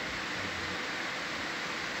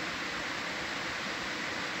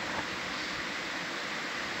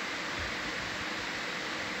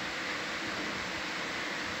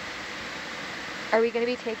 Are we going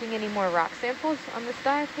to be taking any more rock samples on this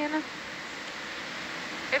dive, Hannah?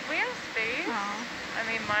 If we have space,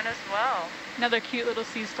 I mean, might as well. Another cute little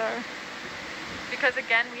sea star. Because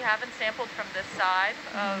again, we haven't sampled from this side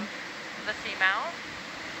of the seamount.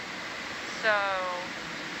 So,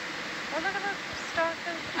 oh, look at the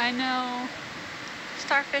starfish. I know.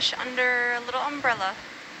 Starfish under a little umbrella.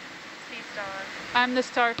 Sea stars. I'm the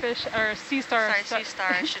starfish, or sea star. Sorry, sea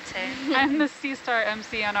star, I should say. I'm the sea star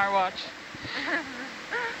MC on our watch.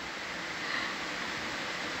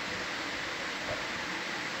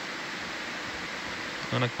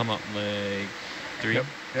 It's gonna come up like 3. Yep,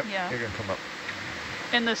 Yeah. you can come up.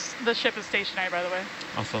 And the ship is stationary, by the way.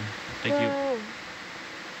 Awesome. Thank you.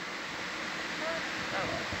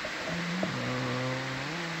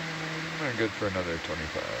 We're good for another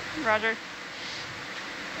 25. Roger.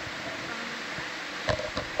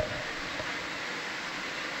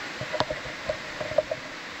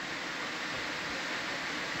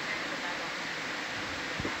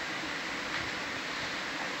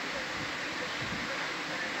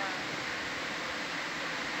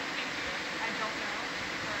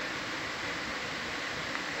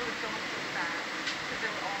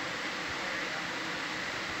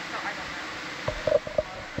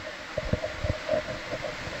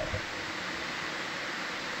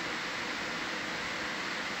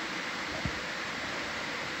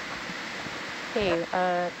 Hey,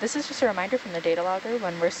 this is just a reminder from the data logger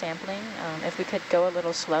when we're sampling, if we could go a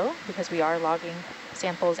little slow, because we are logging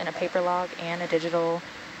samples in a paper log and a digital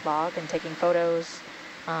log and taking photos,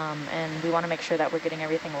 and we want to make sure that we're getting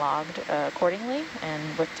everything logged accordingly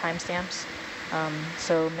and with timestamps.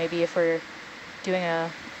 So maybe if we're doing a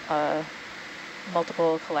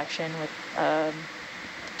multiple collection with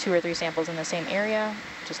 2 or 3 samples in the same area,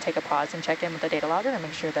 just take a pause and check in with the data logger and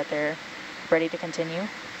make sure that they're ready to continue.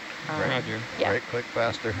 Roger. Yeah. Right click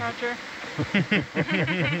faster. Roger.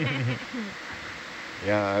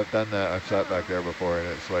 Yeah, I've done that. I've sat back there before and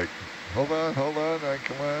it's like, hold on, come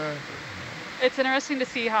on. It's interesting to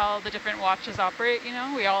see how the different watches operate, you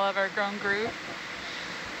know? We all have our own groove.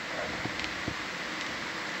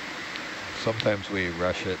 Sometimes we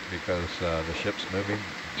rush it because the ship's moving.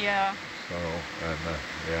 Yeah. So, and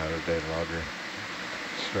yeah, the data logger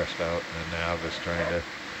stressed out, and Nav is trying to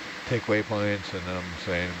take waypoints, and I'm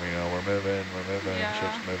saying, you know, we're moving, Yeah.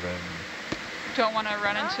 ship's moving. Don't want to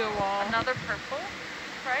run into a wall. Another purple,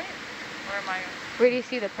 right? Or am I? Where do you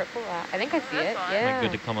see the purple at? I think I see it. one. Yeah.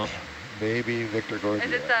 Good to come up. Baby Victor Gorgia.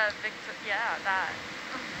 Is it the Victor? Yeah, that.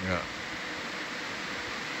 Yeah.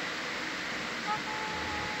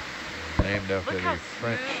 Named after Look how the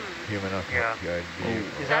French smooth. human occupied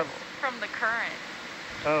vehicle. Is that? That's from the current.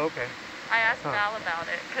 Oh, okay. I asked Val about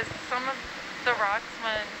it because some of the rocks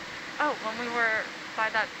when we were by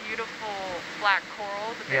that beautiful black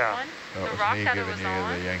coral, the big one, That the was rock me that it giving was you the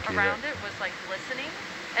on Yankee around that- it was like glistening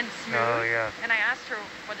and smooth. Oh, yeah. And I asked her,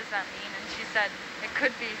 what does that mean? And she said it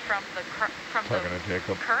could be from the Talking to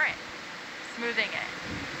Jacob. current smoothing it.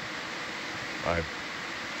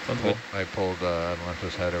 I pulled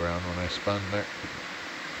Atlanta's head around when I spun there.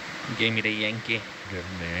 Gave me the Yankee. Give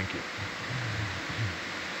him the Yankee.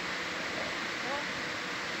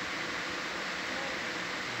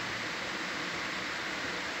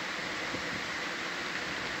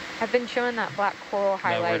 I've been showing that black coral That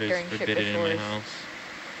highlight word is during ship forbidden in my tours house.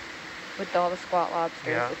 with all the squat lobsters.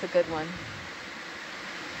 Yeah. It's a good one.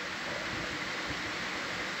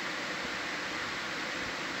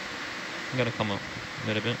 I'm gonna come up a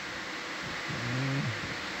little bit.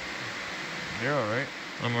 You're all right.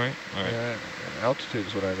 I'm right? All right. Yeah, altitude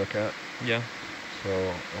is what I look at. Yeah. So,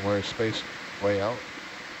 and we're spaced way out.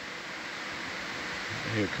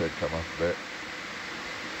 You could come up a bit.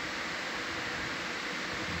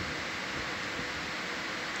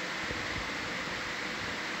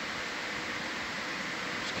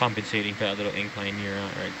 It's compensating for that little incline you're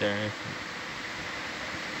at right there.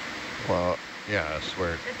 Well, yeah, it's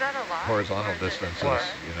where horizontal distance is,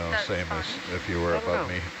 you know, same as if you were above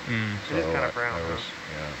me. So it is kind of brown, I was,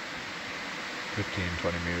 yeah, 15,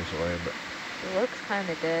 20 meters away, but it looks kind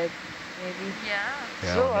of dead, maybe. Yeah.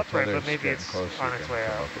 yeah, still when the upright, but tether's maybe getting it's closer, on you its can way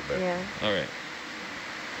come out. up a bit. Yeah. All right.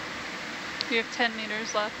 You have 10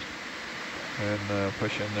 meters left. And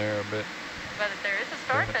push in there a bit. But there is a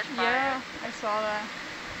starfish by Yeah, it. I saw that.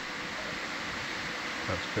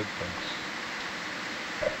 That's good, thanks.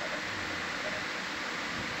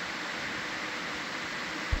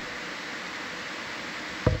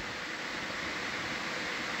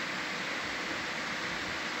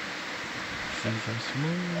 She's a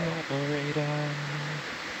smooth operator.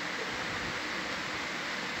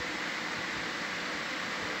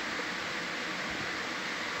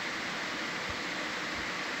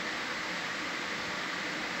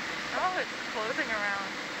 Oh, it's closing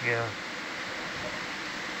around. Yeah.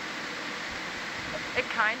 It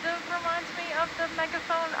kind of reminds me of the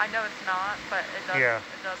megaphone. I know it's not, but it does. Yeah.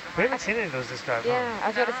 It does We remind haven't seen any of those this dive, Yeah, huh? I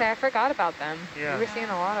was about to say, I forgot about them. Yeah. We were seeing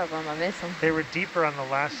a lot of them. I miss them. They were deeper on the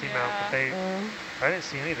last seamount, but they, I didn't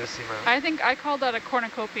see any of this seamount. I think I called that a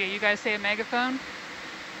cornucopia. You guys say a megaphone?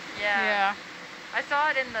 Yeah. Yeah. I saw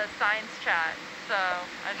it in the science chat, so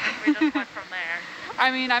I think we just went from there.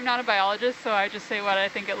 I mean, I'm not a biologist, so I just say what I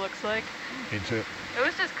think it looks like. Me too. It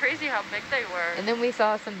was just crazy how big they were. And then we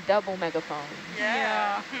saw some double megaphones.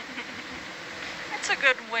 Yeah. It's a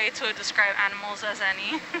good way to describe animals as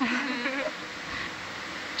any.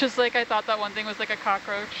 Just like I thought that one thing was like a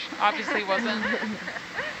cockroach. Obviously wasn't.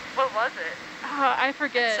 What was it? I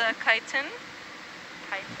forget. It's a chitin.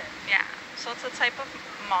 Chitin. Yeah. So it's a type of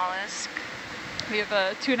mollusk. We have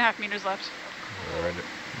 2.5 meters left. All right.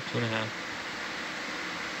 2.5.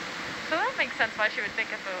 So that makes sense why she would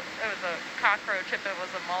think if it was a cockroach if it was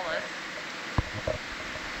a mollusk.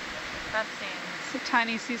 That seems... It's a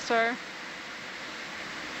tiny sea star.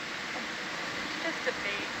 Just a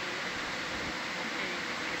baby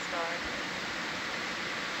sea star.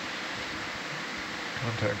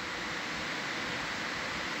 Contact.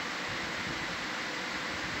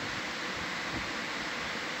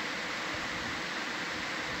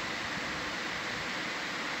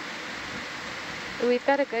 We've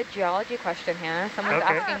got a good geology question, Hannah. Someone's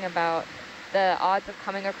asking about the odds of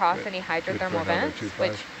coming across any hydrothermal vents,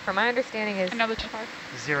 which, from my understanding, is another 2.5.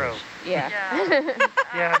 0. Yeah.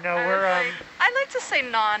 Yeah. No, we're I'd like to say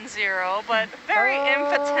non-zero, but very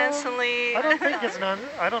impotently. I don't think it's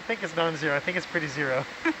I don't think it's non-zero. I think it's pretty zero.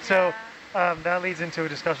 So that leads into a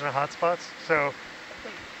discussion of hotspots. So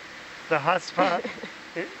the hotspot,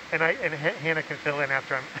 and Hannah can fill in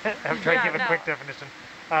after I give a quick definition.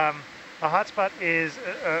 A hotspot is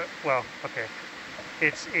well, okay.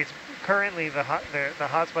 It's currently the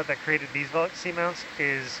hotspot that created these seamounts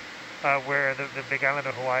is where the big island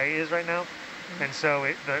of Hawaii is right now, and so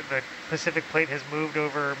the Pacific plate has moved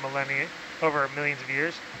over millions of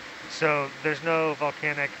years. So there's no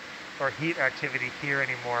volcanic or heat activity here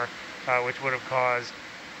anymore, which would have caused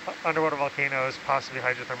underwater volcanoes, possibly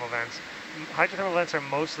hydrothermal vents. Hydrothermal vents are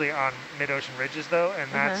mostly on mid-ocean ridges, though,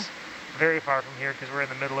 and that's very far from here because we're in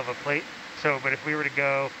the middle of a plate. So, but if we were to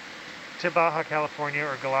go to Baja California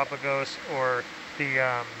or Galapagos or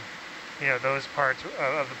the, those parts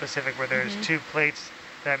of the Pacific where there's two plates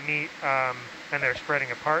that meet and they're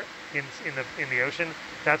spreading apart in the ocean,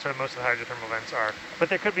 that's where most of the hydrothermal vents are. But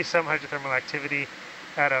there could be some hydrothermal activity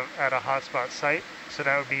at a hotspot site, so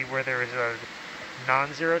that would be where there is a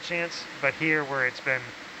non-zero chance. But here, where it's been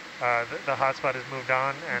the hotspot has moved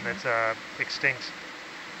on and it's a extinct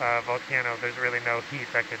volcano, there's really no heat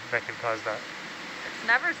that could cause that. It's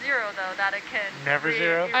never zero though, that it can. Never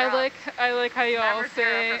zero? I like how you all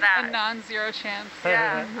say that. a non-zero chance.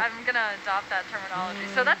 Yeah, I'm gonna adopt that terminology.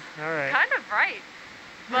 So that's kind of right.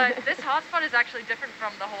 But this hotspot is actually different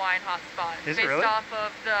from the Hawaiian hotspot, based off of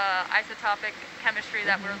the isotopic chemistry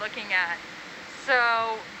that we're looking at.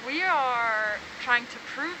 So we are trying to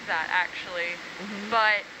prove that actually,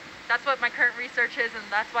 but that's what my current research is, and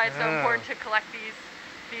that's why it's so important to collect these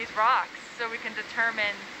rocks so we can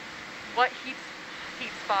determine what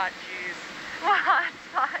hotspot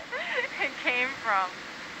it came from.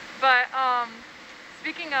 But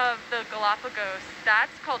speaking of the Galapagos,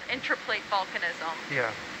 that's called intraplate volcanism.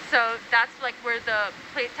 Yeah. So that's like where the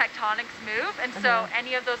plate tectonics move, and so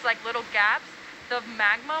any of those like little gaps the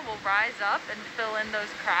magma will rise up and fill in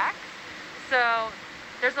those cracks. So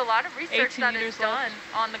there's a lot of research that is done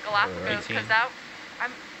on the Galapagos because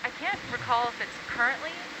I can't recall if it's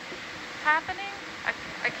currently happening.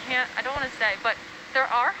 I don't want to say, but there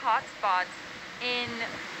are hot spots in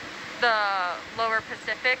the lower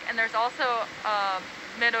Pacific, and there's also a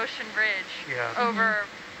mid-ocean ridge over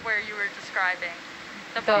where you were describing.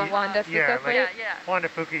 The Wanda Fuka plate? Yeah. Wanda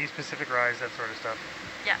Fuka, East Pacific Rise, that sort of stuff.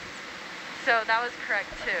 Yes. So that was correct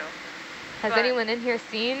too. Has anyone in here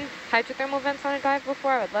seen hydrothermal vents on a dive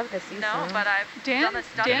before? I would love to see some. No, but I've done a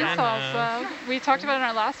study. Dan saw some. We talked about it in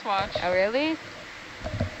our last watch. Oh, really?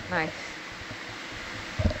 Nice.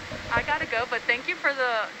 I gotta go, but thank you for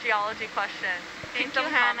the geology question. Thank you,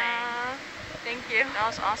 Hannah. Thank you. That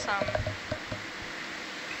was awesome.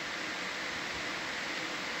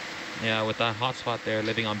 Yeah, with that hotspot there,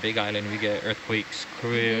 living on Big Island, we get earthquakes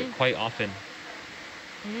quite often.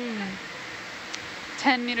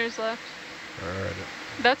 10 meters left. Alright.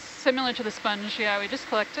 That's similar to the sponge, yeah, we just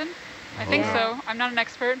collected. I think so. I'm not an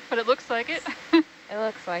expert, but it looks like it. It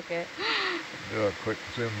looks like it. Do a quick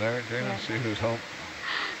zoom there, Jana, see who's home.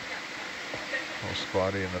 A little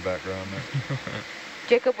spotty in the background there.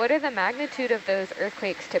 Jacob, what are the magnitude of those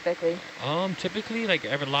earthquakes typically? Typically, like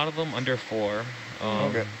a lot of them under 4.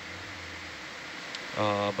 Okay.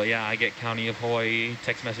 But yeah, I get County of Hawaii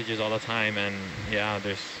text messages all the time, and yeah,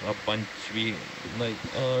 there's a bunch.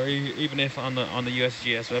 Even if on the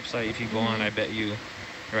USGS website, if you go on, I bet you,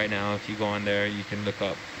 right now, if you go on there, you can look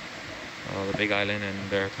up the Big Island, and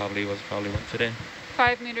there probably was one today.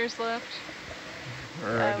 5 meters left.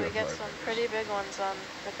 We get some pretty big ones on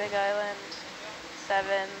the Big Island.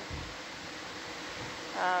 7.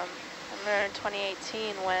 I remember in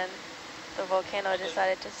 2018 when the volcano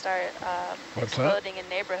decided to start exploding in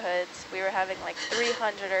neighborhoods. We were having like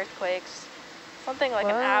 300 earthquakes, something like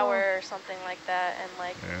an hour or something like that, and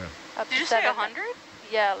like up to 700? Did you say 100?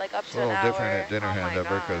 Yeah, like up to an hour. It's a little different at dinner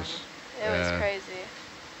handover because it was crazy.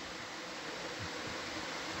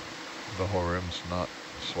 The whole room's not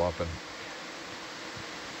swapping.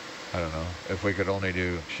 I don't know. If we could only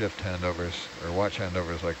do shift handovers or watch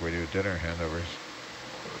handovers like we do dinner handovers.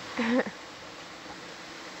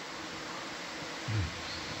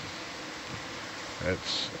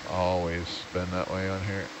 It's always been that way on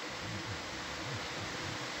here.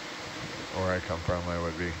 Where I come from, I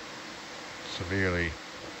would be severely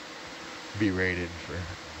berated for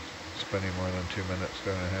spending more than 2 minutes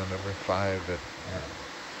doing a handover. 5 at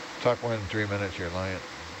talk more than 3 minutes, you're lying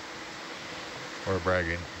or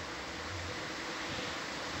bragging.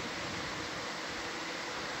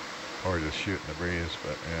 Or just shooting the breeze,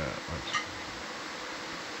 but yeah, that's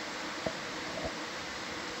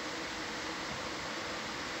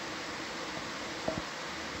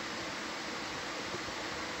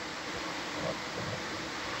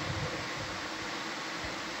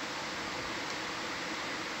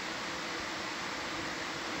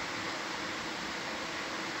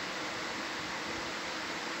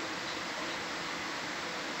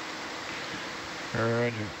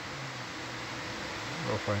Roger.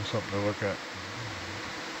 We'll find something to look at.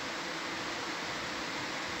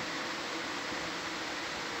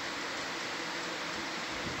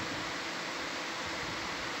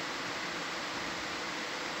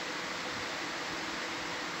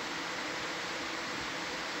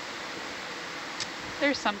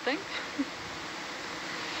 There's something.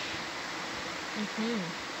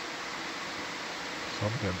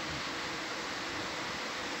 Something.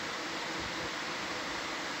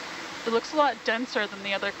 It looks a lot denser than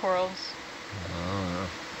the other corals. Oh,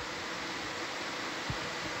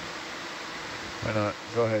 yeah. Why not?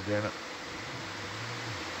 Go ahead, Janet.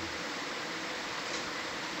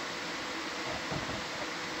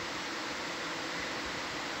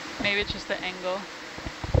 Maybe it's just the angle.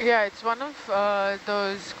 Yeah, it's one of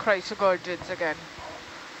those chrysogorgids again,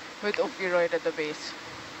 with ophiuroid at the base.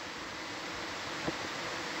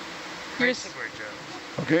 Here's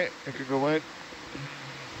okay, I could go wide.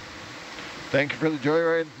 Thank you for the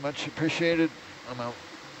joyride, much appreciated. I'm out.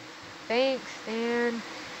 Thanks, Dan.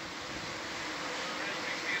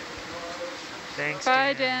 Thanks,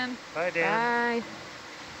 Bye, Dan. Dan. Bye, Dan. Bye.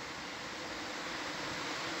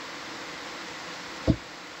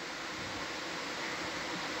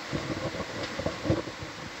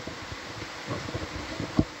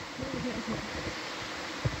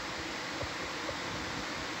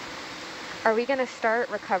 Are we going to start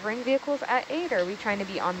recovering vehicles at 8, or are we trying to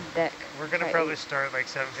be on deck? We're going to probably start like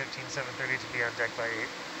 7:15, 7:30 to be on deck by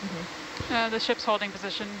 8. The ship's holding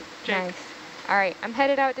position, Jake. Nice. All right, I'm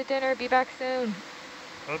headed out to dinner. Be back soon.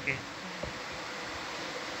 Okay.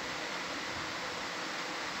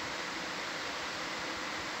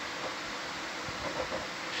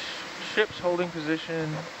 ship's holding position,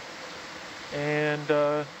 and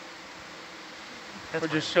we're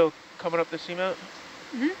just still coming up the seamount?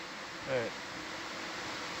 Mm-hmm. All right.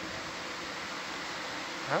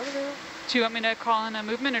 How do they? Do you want me to call in a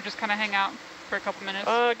movement or just kind of hang out for a couple minutes?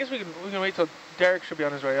 I guess we can wait till Derek should be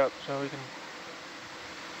on his way up, so we can.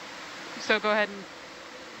 So go ahead and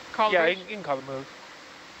call. Yeah, you can call the move.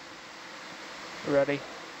 We're ready.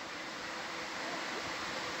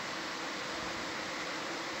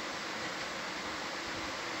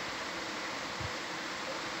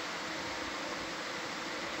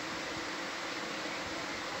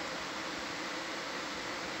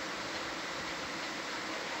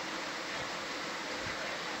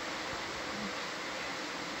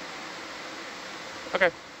 Okay.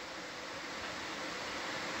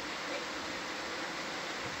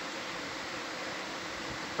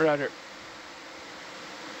 Roger.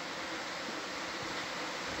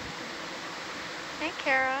 Hey,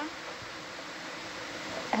 Kara.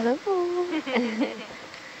 Hello.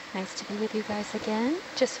 Nice to be with you guys again.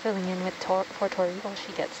 Just filling in with for Tori while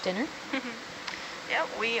she gets dinner. Yeah,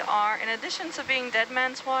 we are, in addition to being Dead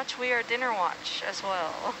Man's Watch, we are Dinner Watch as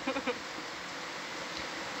well.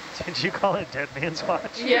 Did you call it Dead Man's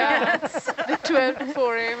Watch? Yeah. The 12 to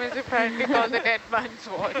 4 a.m. is apparently called the Dead Man's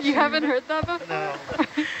Watch. You haven't heard that before? No.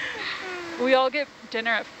 We all get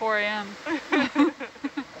dinner at 4 a.m.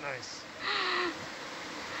 Nice.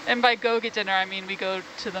 And by go get dinner, I mean we go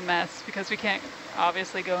to the mess because we can't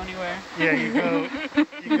obviously go anywhere. Yeah, you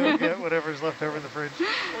go get whatever's left over in the fridge.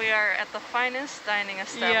 We are at the finest dining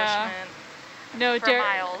establishment. No, for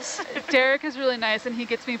miles. Derek is really nice, and he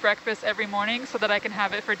gets me breakfast every morning so that I can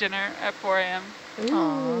have it for dinner at 4 a.m.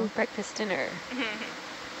 Ooh, breakfast dinner.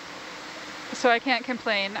 So I can't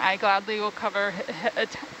complain. I gladly will cover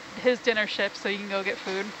his dinner shift so you can go get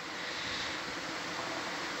food.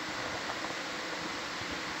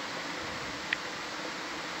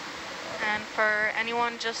 And for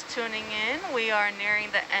anyone just tuning in, we are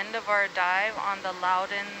nearing the end of our dive on the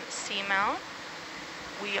Loudon Seamount.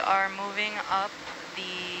 We are moving up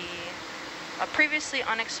the previously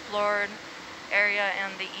unexplored area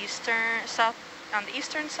on the eastern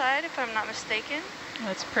side, if I'm not mistaken.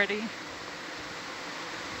 That's pretty.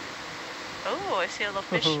 Oh, I see a little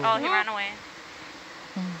fish. Oh, he ran away.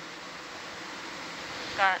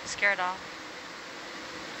 Got scared off.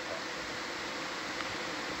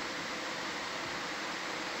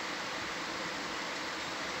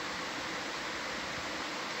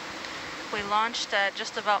 We launched at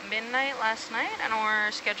just about midnight last night, and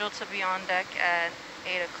we're scheduled to be on deck at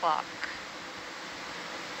 8 o'clock.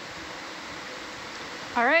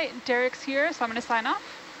 All right, Derek's here, so I'm going to sign off.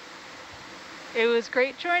 It was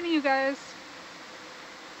great joining you guys.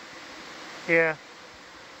 Yeah.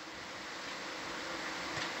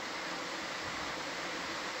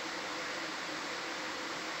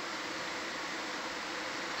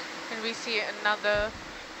 And we see another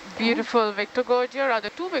beautiful Victor Gorgia, or the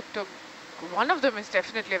two Victor. One of them is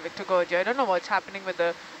definitely a Victor Gorgia. I don't know what's happening with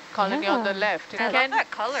the colony on the left. I love that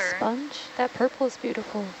color. Sponge. That purple is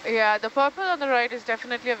beautiful. Yeah, the purple on the right is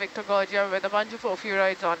definitely a Victor Gorgia with a bunch of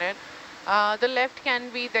ophiurides on it. The left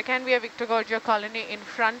there can be a Victor Gorgia colony in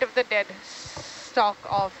front of the dead stock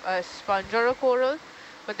of a sponge or a coral,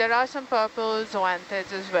 but there are some purple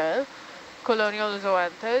zoanthids as well, colonial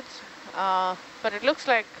zoanthids. But it looks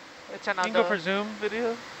like it's another. You can go for zoom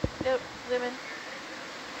video. Yep, zoom in.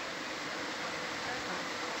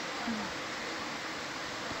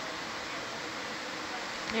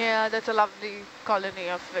 Yeah, that's a lovely colony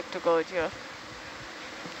of Victor Gorgia.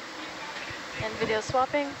 And video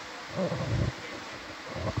swapping.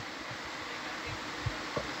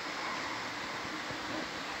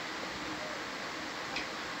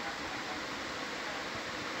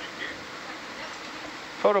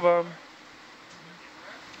 Photobomb.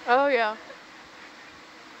 Oh yeah.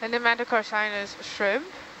 And the Metacarcinus shrimp.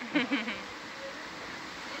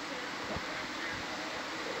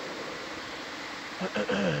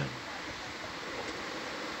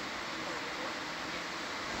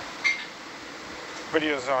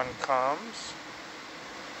 Videos on comms.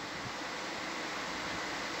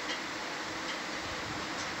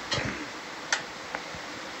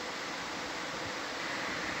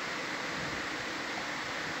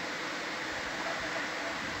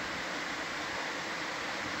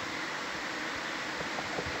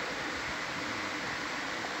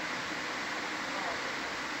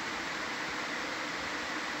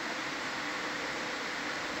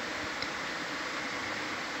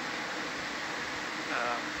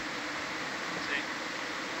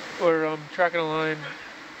 We're tracking a line,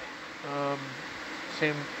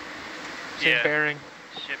 same Yeah. bearing.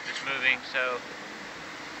 Ship is moving, so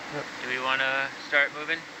Yep. Do we want to start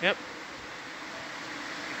moving? Yep.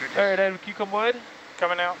 All right, Ed, can you come wide?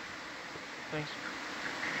 Coming out. Thanks.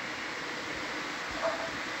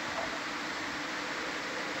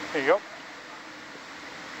 Here you go.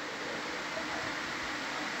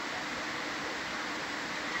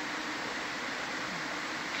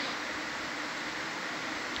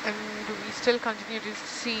 And we still continue to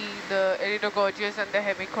see the iridogorgias and the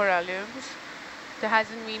hemicoralliums. There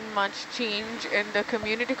hasn't been much change in the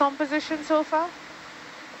community composition so far.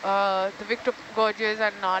 The victorgorgias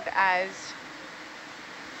are not as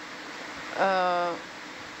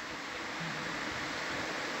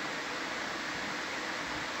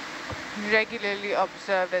regularly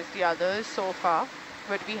observed as the others so far,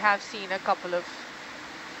 but we have seen a couple of.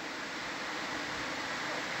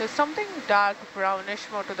 There's something dark brownish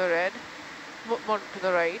more to the red, more to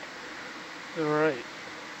the right. To the right.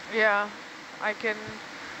 Yeah, I can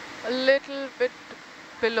a little bit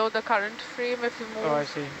below the current frame if you move. Oh, I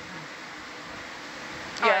see. Yeah.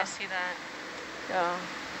 Oh, I see that. Yeah.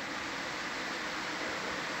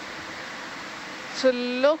 So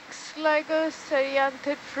looks like a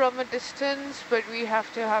cerianthid from a distance, but we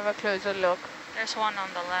have to have a closer look. There's one on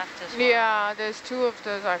the left as well. Yeah, there's two of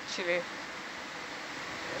those actually.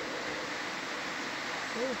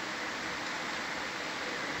 Ooh.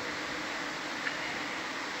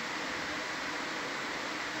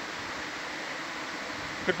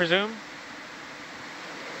 Good for zoom?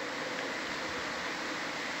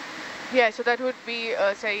 Yeah, so that would be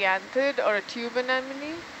a cerianthid or a tube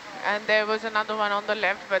anemone. And there was another one on the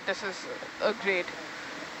left, but this is a great.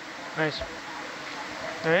 Nice.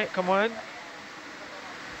 All right, come on.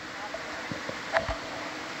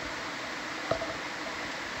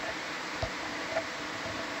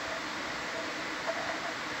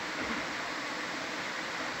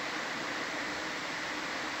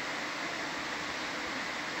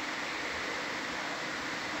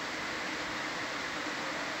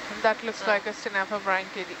 That looks like a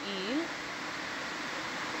synapobranchiid eel,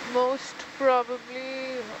 most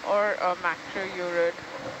probably, or a macrourid.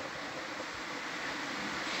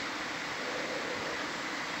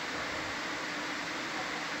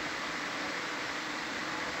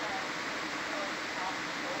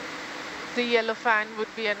 The yellow fan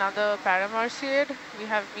would be another paramarciid. We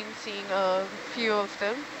have been seeing a few of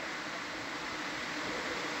them.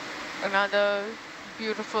 Another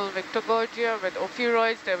beautiful victorgorgia with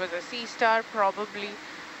ophiuroids. There was a sea star, probably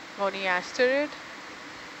goniasterid.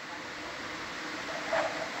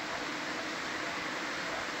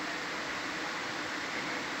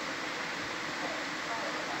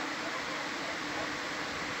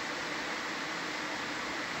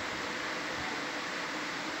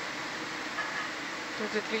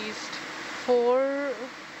 There's at least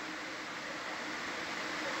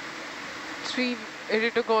three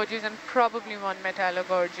iridogorgias and probably one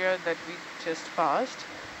metallogorgia that we just passed.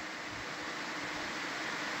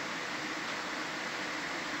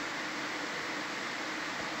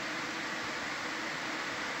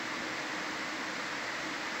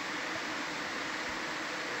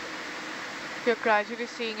 You're gradually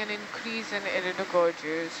seeing an increase in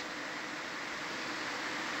iridogorgias.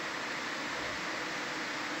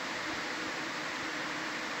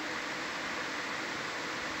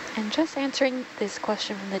 And just answering this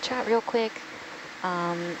question from the chat real quick,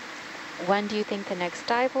 when do you think the next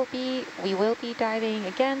dive will be? We will be diving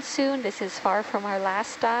again soon. This is far from our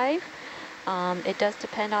last dive. It does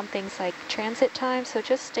depend on things like transit time, so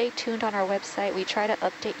just stay tuned on our website. We try to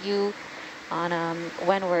update you on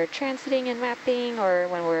when we're transiting and mapping or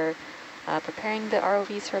when we're preparing the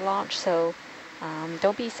ROVs for launch, so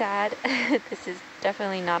don't be sad. This is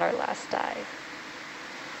definitely not our last dive.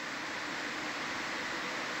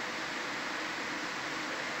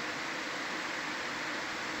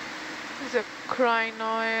 This is a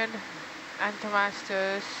crinoid,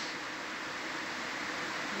 Anthomastus.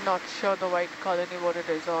 Not sure the white colony what it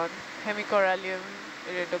is on. Hemicorallium,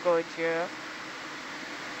 iridogorgia.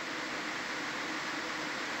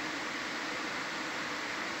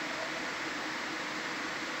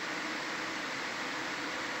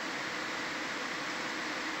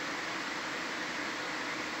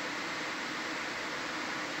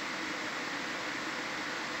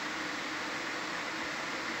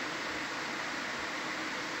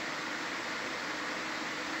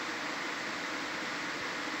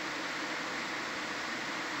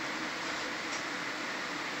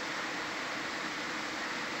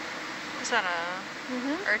 Is that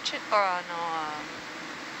a urchin or no?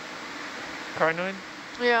 Crinoid?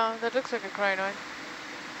 Yeah, that looks like a crinoid.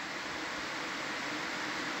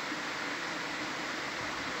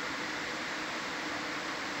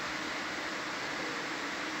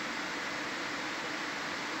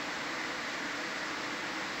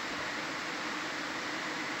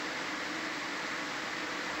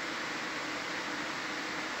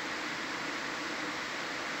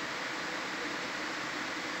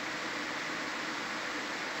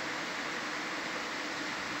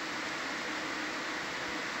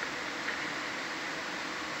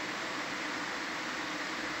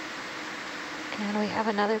 And we have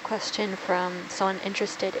another question from someone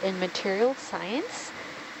interested in material science.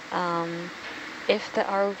 If the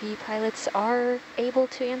ROV pilots are able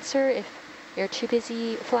to answer, if you're too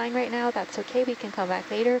busy flying right now, that's okay, we can come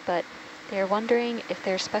back later, but they're wondering if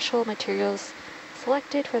there are special materials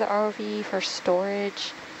selected for the ROV for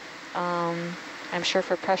storage, I'm sure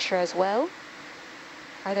for pressure as well.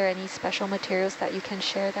 Are there any special materials that you can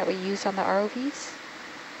share that we use on the ROVs?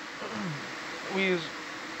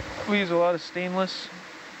 We use a lot of stainless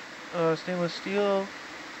steel,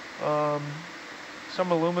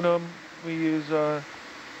 some aluminum. We use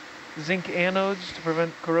zinc anodes to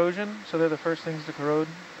prevent corrosion, so they're the first things to corrode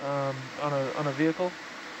on a vehicle.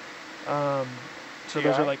 So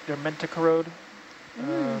those are they're meant to corrode.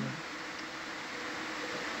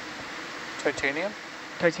 Titanium?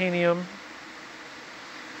 Titanium.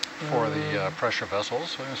 For the pressure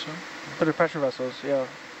vessels, I assume? For the pressure vessels, yeah.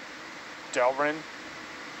 Delrin?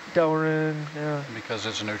 Delrin, yeah. Because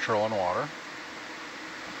it's neutral in water.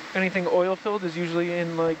 Anything oil filled is usually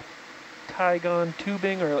in Tygon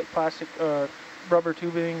tubing or plastic rubber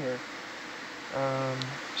tubing or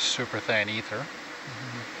super thin ether.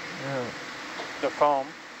 Yeah. The foam.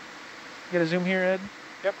 You got a zoom here, Ed?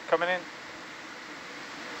 Yep, coming in.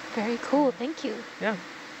 Very cool, thank you. Yeah.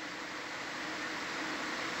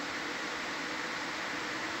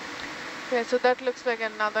 Yeah, so that looks like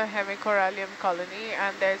another hemicorallium colony,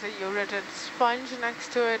 and there's a urated sponge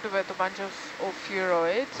next to it with a bunch of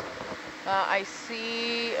ophiuroids. I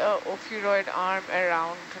see a ophiuroid arm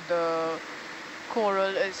around the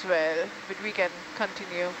coral as well, but we can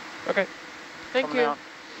continue. Okay. Thank you.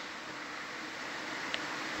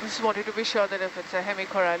 Just wanted to be sure that if it's a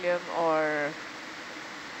hemicorallium or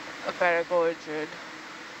a paragorgid.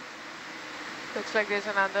 Looks like there's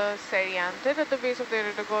another seriantid at the base of the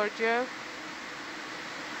iridogorgia.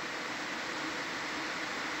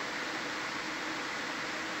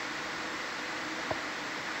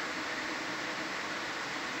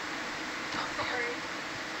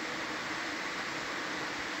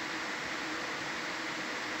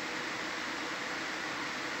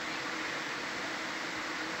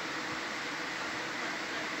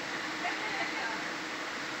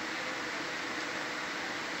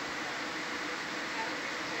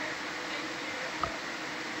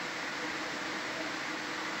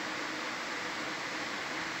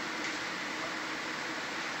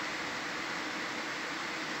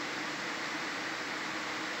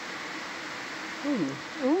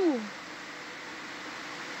 Ooh.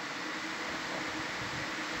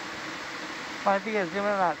 Might be a zoom in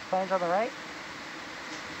on that sponge on the right.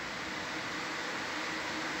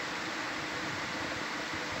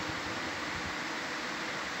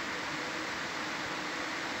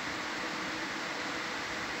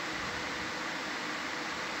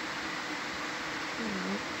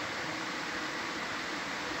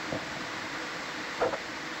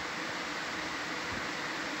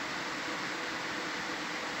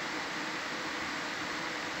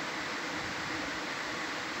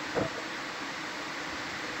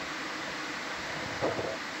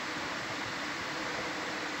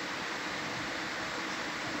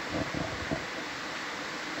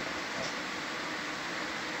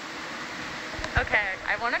 Okay,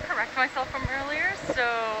 I want to correct myself from earlier.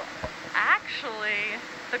 So actually,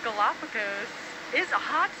 the Galapagos is a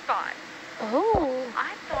hot spot. Oh.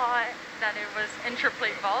 I thought that it was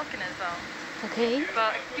intraplate volcanism. Okay.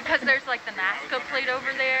 But because there's the Nazca plate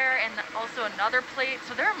over there and also another plate,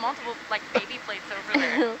 so there are multiple baby plates over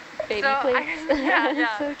there. Baby plates.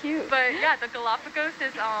 Yeah. So cute. But yeah, the Galapagos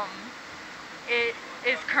is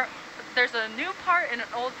there's a new part and an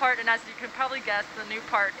old part, and as you can probably guess, the new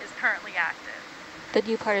part is currently active. The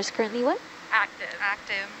new part is currently what? Active.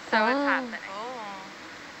 So it's happening. Oh.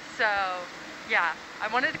 So yeah, I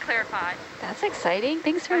wanted to clarify. That's exciting.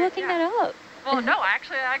 Thanks for looking that up. Well, no,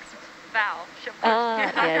 actually I asked Val.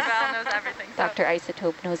 Yes. Dr. Val knows everything. So. Dr.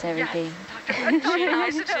 Isotope knows everything. Yes, Dr.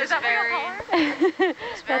 Isotope. Is that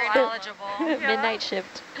very knowledgeable. Midnight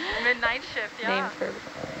shift. Midnight shift, yeah. Name for.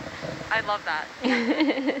 I love that.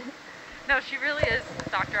 No, she really is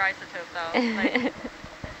Dr. Isotope, though.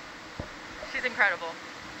 She's incredible.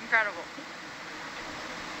 Incredible.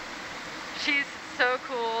 She's so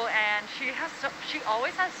cool, and she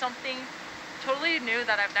always has something totally new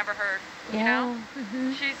that I've never heard. Yeah. You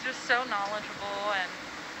know? She's just so knowledgeable, and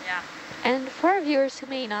yeah. And for our viewers who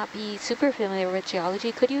may not be super familiar with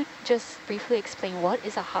geology, could you just briefly explain what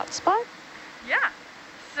is a hotspot? Yeah.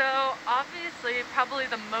 So obviously, probably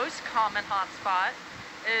the most common hotspot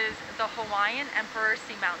is the Hawaiian Emperor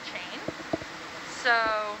Seamount Chain.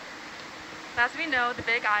 So, as we know, the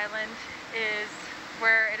Big Island is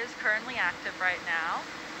where it is currently active right now.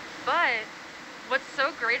 But what's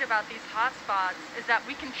so great about these hotspots is that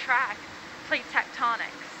we can track plate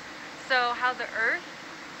tectonics. So how the Earth,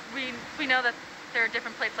 we know that there are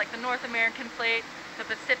different plates, like the North American plate, the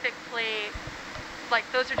Pacific plate, like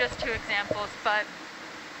those are just 2 examples, but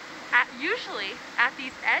usually at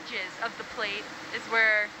these edges of the plate is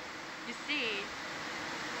where you see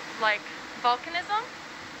like volcanism.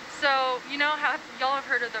 So you know how y'all have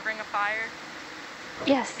heard of the Ring of Fire?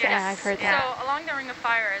 Yes, yeah, I've heard that. So along the Ring of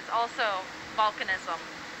Fire is also volcanism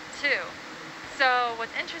too. So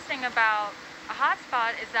what's interesting about a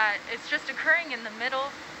hotspot is that it's just occurring in the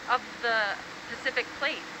middle of the Pacific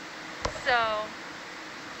plate. So,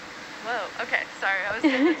 whoa, okay, sorry, I was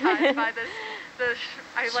hypnotized by this.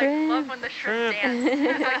 I like love when the shrimp dance.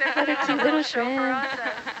 It's like they're putting on a little show for us.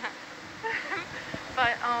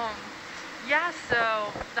 But yeah,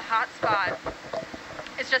 so the hotspot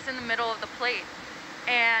is just in the middle of the plate,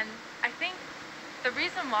 and I think the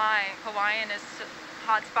reason why Hawaiian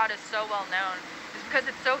hotspot is so well known is because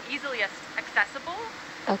it's so easily accessible.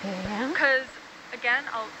 Okay, yeah. Because again,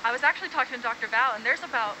 I was actually talking to Dr. Val, and there's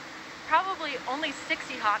about probably only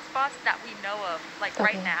 60 hotspots that we know of, like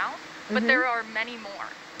right now, but there are many more.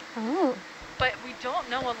 Oh. But we don't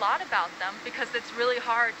know a lot about them because it's really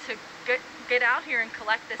hard to get out here and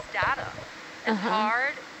collect this data. It's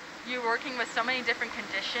hard. You're working with so many different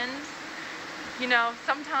conditions. You know,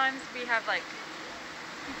 sometimes we have like,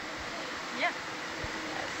 yeah.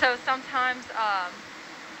 So sometimes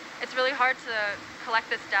it's really hard to collect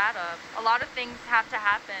this data. A lot of things have to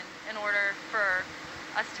happen in order for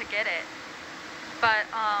us to get it. But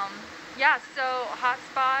yeah, so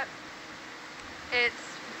hotspot,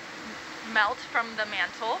 it's melt from the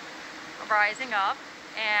mantle, rising up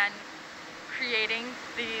and creating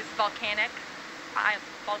these volcanoes.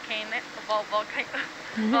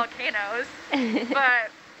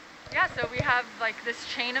 But yeah, so we have like this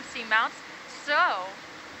chain of seamounts. So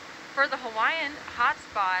for the Hawaiian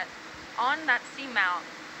hotspot, on that seamount,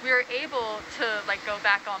 we were able to like go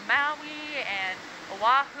back on Maui and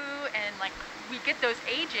Oahu, and like we get those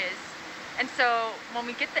ages. And so when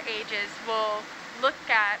we get the ages, we'll look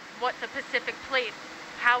at what the Pacific plate,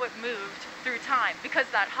 how it moved through time, because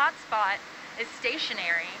that hotspot is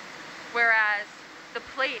stationary, whereas the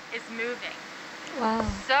plate is moving. Wow.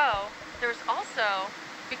 So there's also,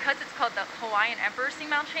 because it's called the Hawaiian Emperor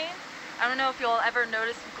Seamount Chain, I don't know if you'll ever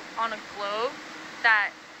notice on a globe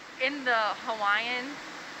that in the Hawaiian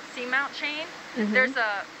seamount chain, there's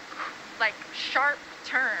a like sharp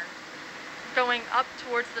turn going up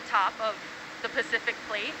towards the top of the Pacific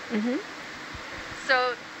plate.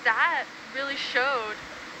 So that really showed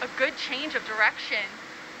a good change of direction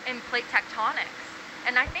in plate tectonics.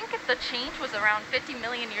 And I think the change was around 50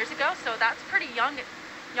 million years ago, so that's pretty young,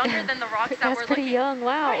 younger than the rocks that we're looking. That's pretty young,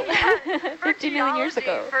 wow. Yeah, 50 million years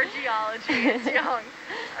ago. For geology, it's young.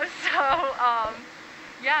 So,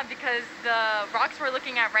 yeah, because the rocks we're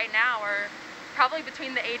looking at right now are probably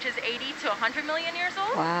between the ages 80 to 100 million years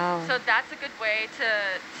old. Wow. So that's a good way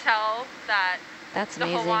to tell that the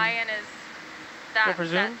Hawaiian is that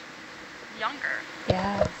younger.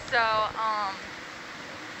 Yeah. So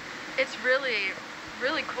it's really,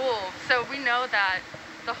 really cool. So we know that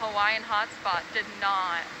the Hawaiian hotspot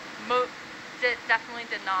definitely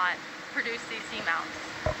did not produce these seamounts.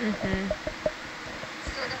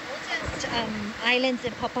 So the oldest islands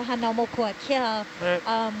in Papahanaumokuakea,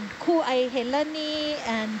 Ku'aihelani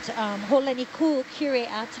and Holani Ku Kure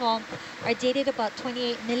Atoll are dated about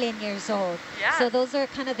 28 million years old. Yeah. So those are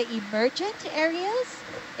kind of the emergent areas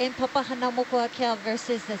in Papahanaumokuakea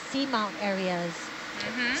versus the seamount areas.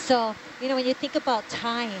 So, you know, when you think about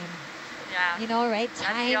time, you know, right?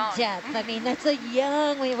 Time depth. I mean, that's a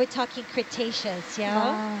young, when we're talking Cretaceous, yeah?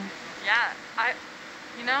 Wow. Yeah.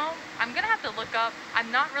 You know, I'm going to have to look up.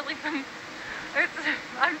 I'm not really,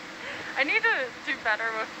 I need to do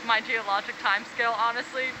better with my geologic time scale,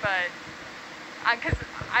 honestly, but because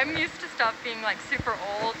I'm used to stuff being like super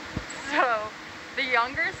old. So the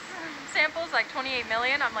younger samples, like 28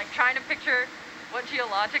 million, I'm like trying to picture what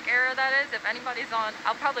geologic era that is. If anybody's on,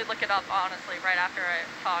 I'll probably look it up, honestly, right after I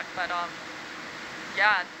talk. But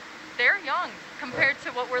yeah, they're young compared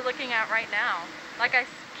to what we're looking at right now. Like I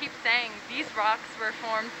keep saying, these rocks were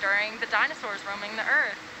formed during the dinosaurs roaming the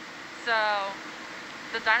Earth. So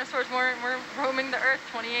the dinosaurs were roaming the Earth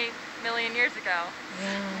 28 million years ago.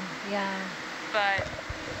 Yeah.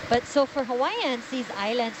 But so for Hawaiians, these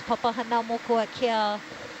islands, Papahanaumokuakea,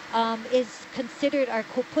 is considered our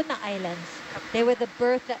Kupuna Islands. They were the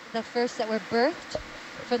first that were birthed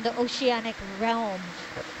from the oceanic realm.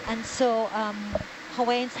 And so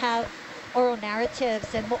Hawaiians have oral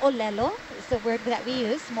narratives, and mo'olelo is the word that we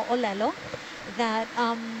use, mo'olelo. that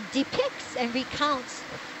depicts and recounts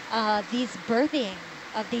these birthing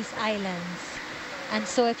of these islands. And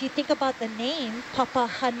so if you think about the name,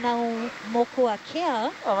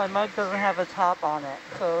 Papahanaumokuakea. Oh, my mug doesn't have a top on it,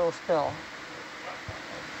 so it'll spill.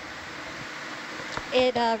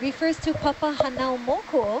 It refers to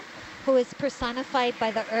Papahanaumoku, who is personified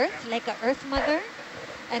by the earth, like an earth mother,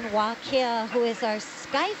 and Wakea, who is our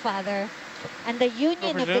sky father. And the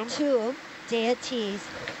union of the two deities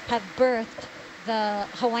have birthed the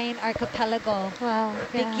Hawaiian archipelago,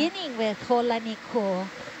 beginning with Holaniku,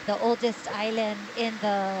 the oldest island in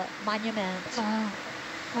the monument. Wow.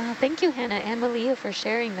 Wow. Thank you, Hannah and Malia, for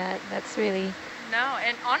sharing that. That's really... No,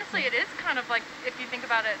 and honestly, it is kind of like, if you think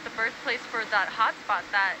about it, the birthplace for that hotspot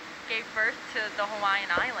that gave birth to the Hawaiian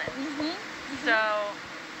Islands. So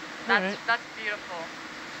that's beautiful.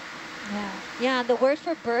 Yeah. Yeah, the word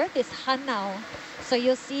for birth is hanau. So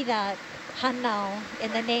you'll see that hanau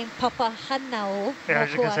in the name Papahanau. Yeah, I was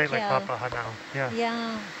just going to say like Papahanau. Yeah.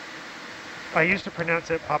 Yeah. I used to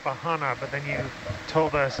pronounce it Papahana, but then you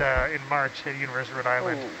told us in March at University of Rhode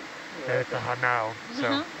Island that it's a Hanau.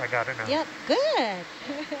 So I got it now. Yep, good.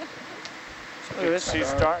 Sea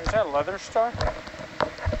star. Is that a leather star?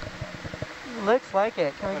 Looks like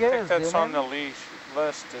it. Can we get a zoom in? I think that's on the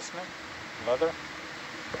list, isn't it? Leather?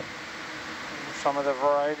 Some of the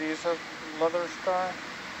varieties of leather star.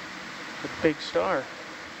 The big star.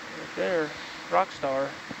 Right there. Rock star.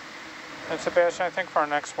 And Sebastian, I think for our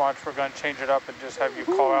next watch, we're going to change it up and just have you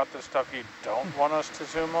call out the stuff you don't want us to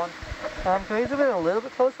zoom on. Can we zoom in a little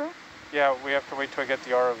bit closer? Yeah, we have to wait till we get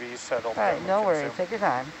the ROV settled. All right, no worries. Take your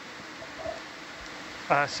time.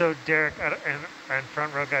 So Derek and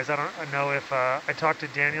front row guys, I don't know if I talked to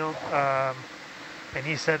Daniel, and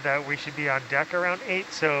he said that we should be on deck around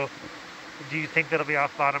 8. So do you think that'll be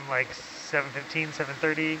off bottom like 7:15,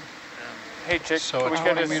 7:30? Hey Jake, so can we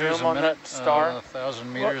get a zoom on that star?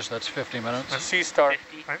 1,000 meters, that's 50 minutes. A sea star.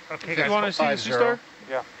 Okay, guys. You want to see the sea star?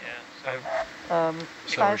 Yeah.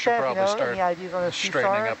 So we should probably start any ideas on the sea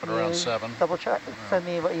straightening star? up at around 7. Double check. Send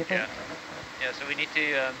me what you think. Yeah, so we need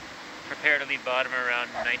to prepare to leave bottom around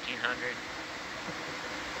 1900.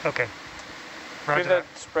 Okay. See that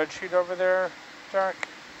spreadsheet over there, Derek?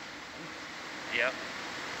 Yep.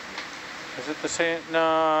 Is it the same? No,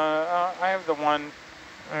 I have the one.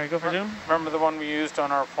 All right, go for zoom. Remember the one we used on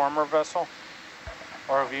our former vessel?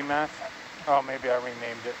 ROV math? Oh, maybe I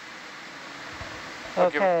renamed it. I'll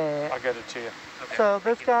get it to you. Okay. So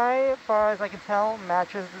this guy, as far as I can tell,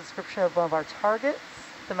 matches the description of one of our targets.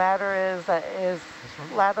 The matter is that it is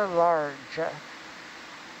rather large.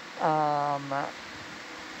 Let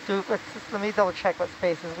me double check what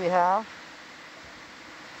spaces we have.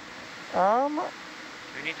 Do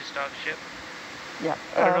we need to stop the ship? Yeah.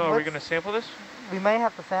 I don't know. Are we going to sample this? We may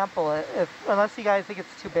have to sample it, unless you guys think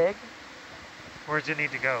it's too big. Where does it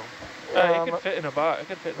need to go? It could fit in a box. It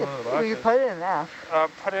could fit in one of the boxes. We could put it in F.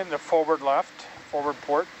 Put it in the forward left, forward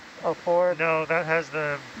port. Oh, forward. No, that has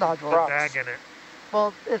the bag in it.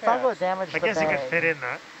 Well, it's not going to damage the bag. I guess it could fit in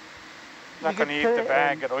that. Not going to eat the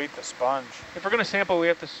bag, it'll eat the sponge. If we're going to sample, we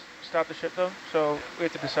have to stop the ship, though, so we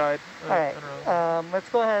have to decide. All right, let's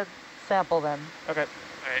go ahead sample then. Okay.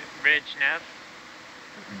 All right, bridge nav.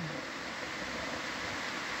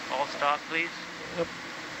 All stop, please. Yep.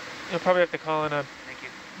 You'll probably have to call in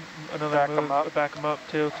another move, back them up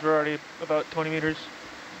too, because we're already about 20 meters.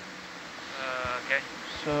 Okay.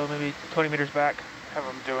 So maybe 20 meters back. Have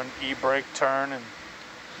them do an E-brake turn and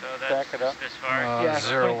back it up. This far? Yeah,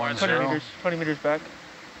 010. 20 meters back.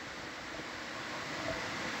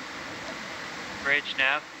 Bridge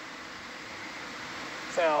nav.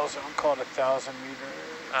 1,000, I'll call it 1,000 meters.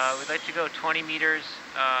 We'd like to go 20 meters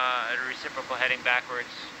at a reciprocal heading backwards.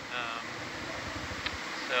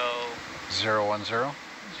 So 010.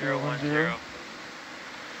 010.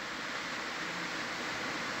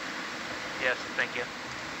 Yes, thank you.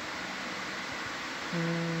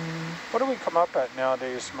 What do we come up at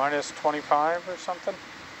nowadays? Minus 25 or something?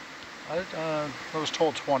 I was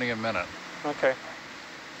told 20 a minute. Okay.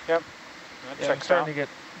 Yep. Yeah, I'm starting to get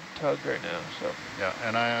tugged right now, so. Yeah,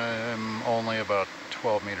 and I am only about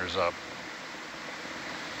 12 meters up.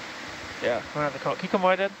 Yeah, I'm gonna have to call. Can you come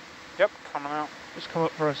wide, Ed? Yep, coming out. Just come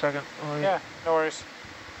up for a second. Yeah, no worries.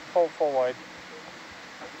 Full wide.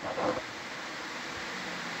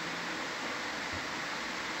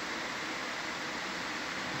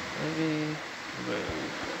 Maybe move.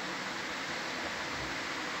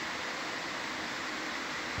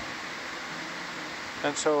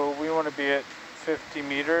 And so we want to be at 50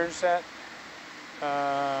 meters at 8?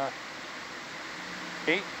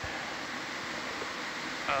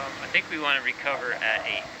 I think we want to recover at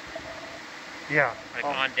 8. Yeah. Like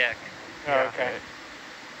on deck. Yeah. Okay.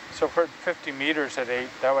 So for 50 meters at 8,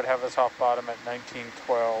 that would have us off bottom at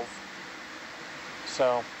 1912.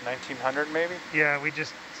 So 1900 maybe? Yeah, we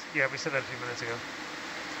said that a few minutes ago.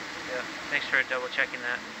 Yeah, thanks for double checking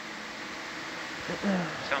that.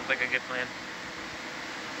 Sounds like a good plan.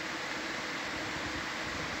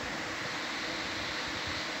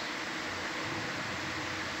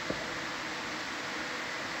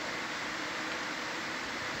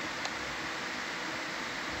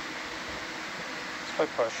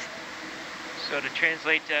 Push. So to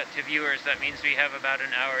translate that to viewers, that means we have about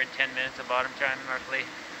an hour and 10 minutes of bottom time, roughly,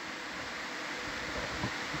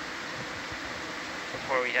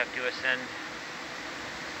 before we have to ascend.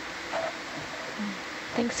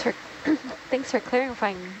 Thanks for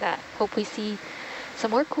clarifying that. Hope we see some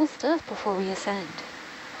more cool stuff before we ascend.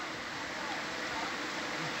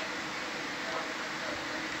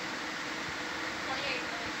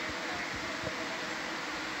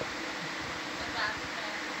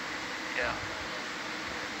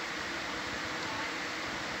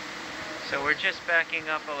 So we're just backing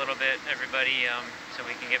up a little bit, everybody, so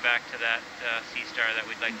we can get back to that sea star that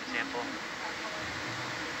we'd like to sample.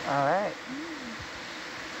 All right.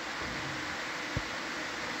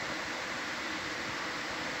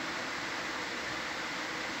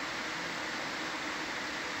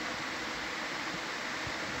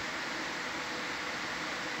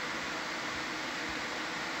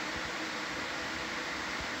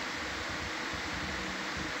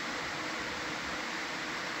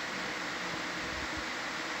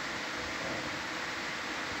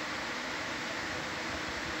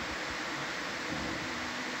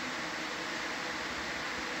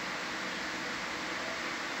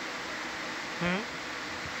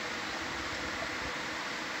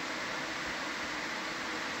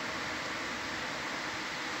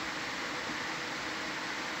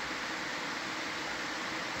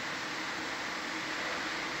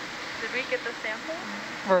 Did we get the sample?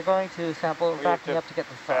 We're going to sample backing up to get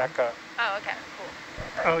the star. Back up. Oh, okay,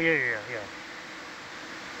 cool. Oh, yeah.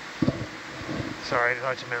 Sorry, I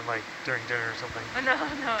thought you meant like during dinner or something. No.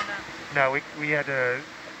 No, we had to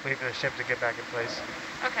wait for the ship to get back in place.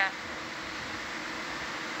 Okay.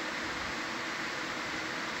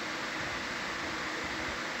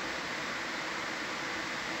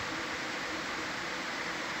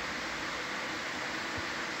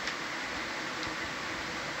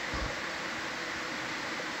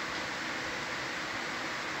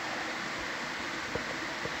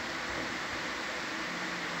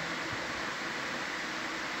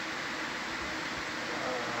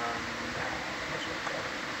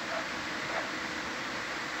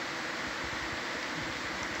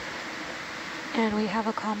 And we have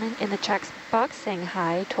a comment in the chat box saying,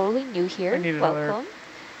 hi, totally new here, welcome.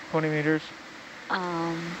 20 meters.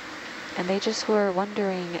 And they just were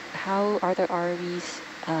wondering, how are the ROVs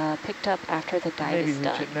picked up after the dive is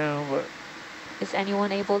done? Maybe reach it now, but... Is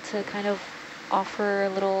anyone able to kind of offer a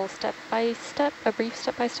little step-by-step, a brief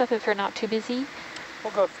step-by-step if you're not too busy?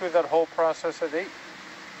 We'll go through that whole process at 8.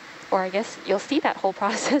 Or I guess you'll see that whole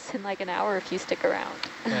process in like an hour if you stick around.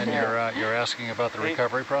 And you're asking about the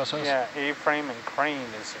recovery process? Yeah, A-frame and crane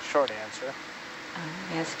is the short answer.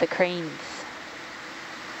 Yes, the cranes.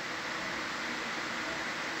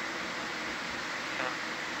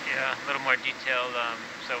 Yeah, a little more detailed.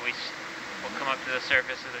 So we'll come up to the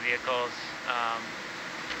surface of the vehicles.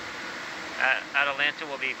 Atalanta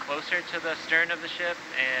will be closer to the stern of the ship,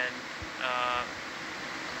 and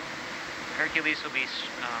Hercules will be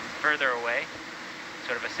further away,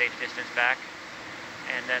 sort of a safe distance back.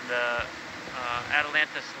 And then the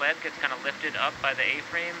Atalanta sled gets kind of lifted up by the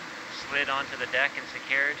A-frame, slid onto the deck and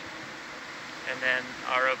secured. And then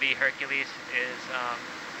ROV Hercules is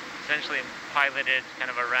essentially piloted kind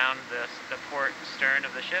of around the port stern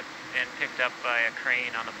of the ship and picked up by a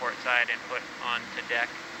crane on the port side and put onto deck.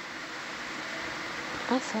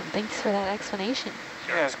 Awesome, thanks for that explanation.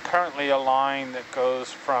 Sure. There's currently a line that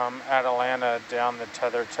goes from Atalanta down the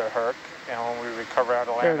tether to Herc, and when we recover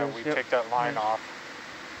Atalanta, we take that line off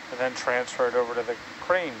and then transfer it over to the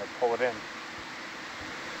crane to pull it in.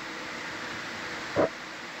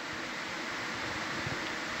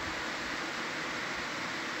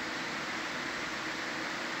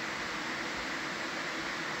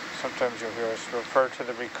 Sometimes you'll hear us refer to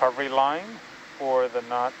the recovery line or the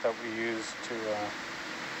knot that we use to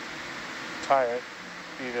tie it,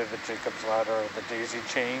 either the Jacob's ladder or the daisy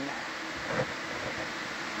chain. Oh, look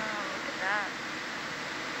at that.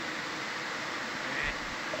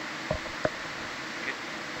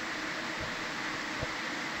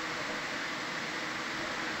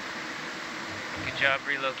 Good job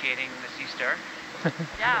relocating the Sea Star.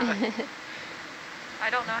 Yeah. I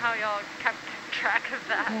don't know how y'all kept track of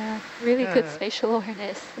that. Yeah, really good spatial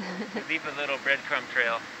awareness. Leave a little breadcrumb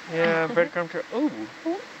trail. Yeah, breadcrumb trail. Oh,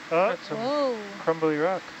 that's some crumbly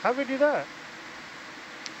rock. How'd we do that?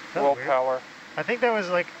 Willpower. I think that was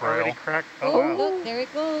like already cracked. Oh, wow. look, there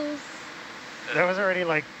it goes. That was already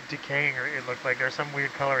like decaying, or it looked like there's some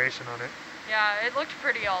weird coloration on it. Yeah, it looked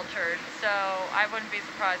pretty altered, so I wouldn't be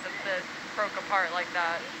surprised if this broke apart like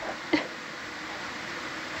that.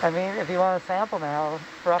 I mean, if you want to sample now,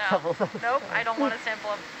 rock samples. Nope, I don't want to sample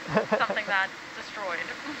something that's destroyed.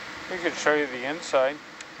 We could show you the inside.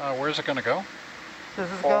 Where's it going to go? This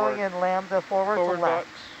is going in lambda forward to left.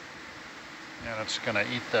 And it's going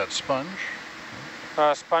to eat that sponge.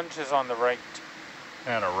 Sponge is on the right.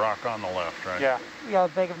 And a rock on the left, right? Yeah. Yeah,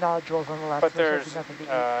 bag of nodules on the left. But so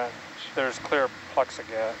there's clear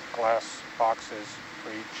plexiglass boxes for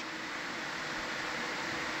each.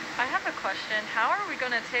 I have a question. How are we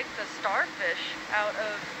going to take the starfish out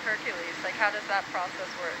of Hercules? Like, how does that process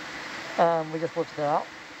work? We just lift it out.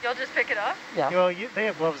 You'll just pick it up? Yeah. Well, they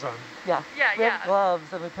have gloves on. Yeah. Yeah, we have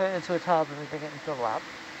gloves, and we put it into a tub, and we bring it into the lab.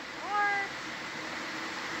 What?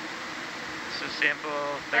 So sample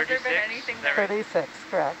 36? Has there been anything that 36,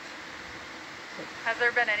 correct. Has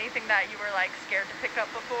there been anything that you were like scared to pick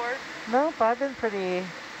up before? Nope, I've been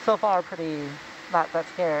so far not that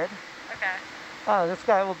scared. Okay. Oh, this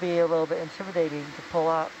guy will be a little bit intimidating to pull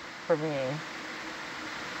up for me.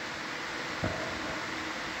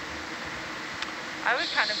 I would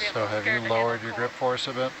kind of be a little scared. So have you lowered your grip force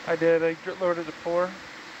a bit? I did. I lowered it to 4.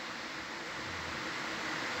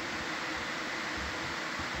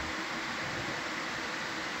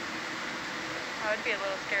 I would be a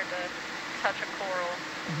little scared to touch a coral.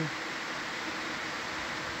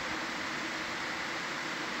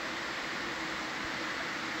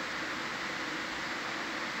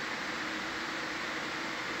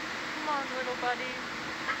 Come on, little buddy.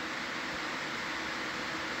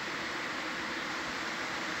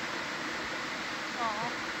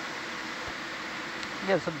 Aww. You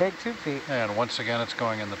got some big tube feet. And once again, it's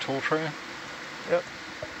going in the tool tray. Yep.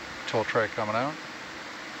 Tool tray coming out.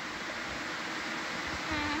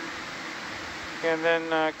 And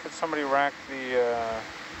then could somebody rack the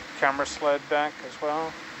camera sled back as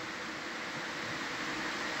well?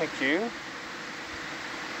 Thank you.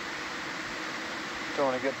 Don't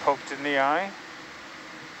want to get poked in the eye.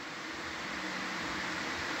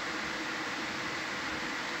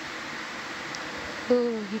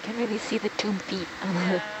 Ooh, you can really see the tube feet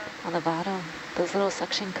on the bottom. Those little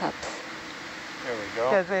suction cups. There we go.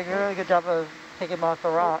 You guys did a really good job of taking them off the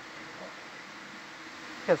rock.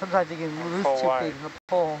 Because sometimes you can lose tube feet in the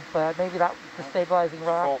pull, but maybe that the stabilizing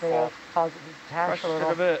rock may have caused it to detach a little.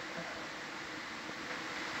 It a bit.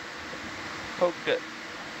 Poked it.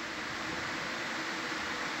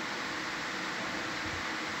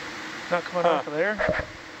 Not coming off of there.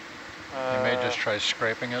 You may just try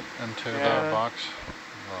scraping it into the box,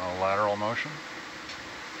 lateral motion.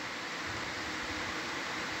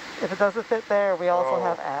 If it doesn't fit there, we also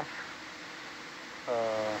have ash.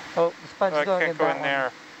 Oh, the sponge is going in that one.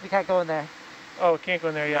 There. We can't go in there. Oh, it can't go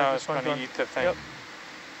in there, yeah. No, it's going to eat the thing. Yep.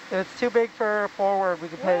 If it's too big for forward, we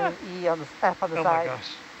can put an E on the F on the side. Oh my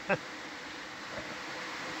gosh.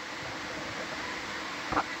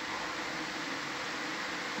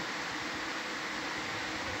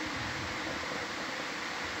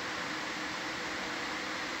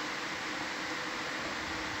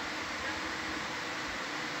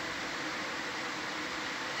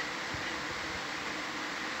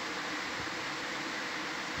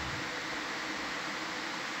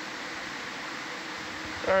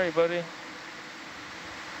 Sorry, buddy. I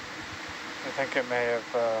think it may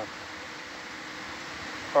have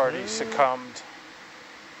already succumbed.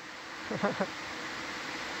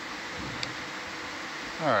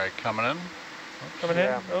 All right, coming in. Coming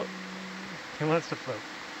in? Oh. He wants to float.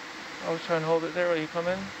 I was trying to hold it there while you come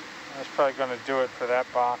in. That's probably going to do it for that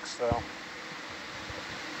box, though.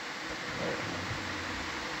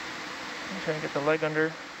 I'm trying to get the leg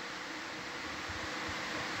under.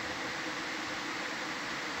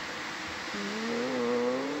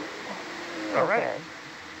 All right.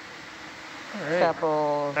 All right.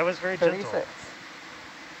 Sample that was very 36. gentle.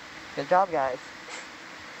 Good job, guys.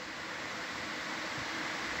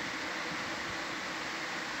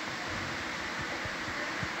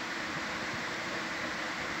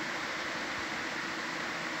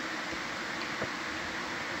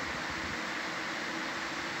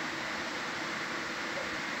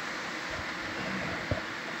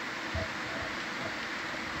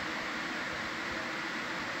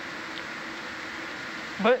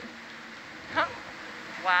 What?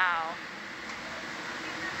 Wow.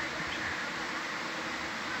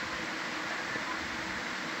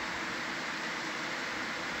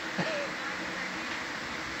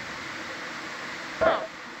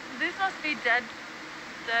 These must be dead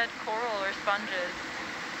coral or sponges.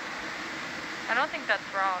 I don't think that's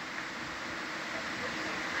rock.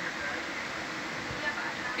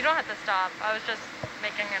 You don't have to stop. I was just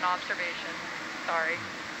making an observation. Sorry.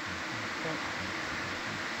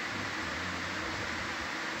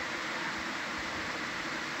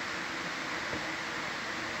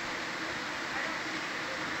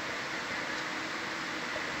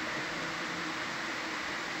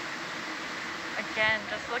 Again,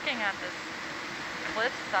 just looking at this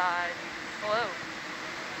cliffside slope.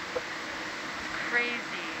 It's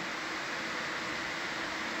crazy.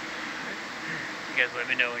 You guys let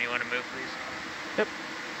me know when you want to move, please. Yep.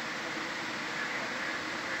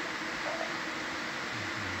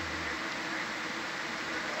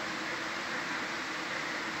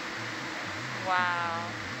 Wow.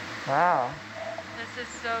 Wow. This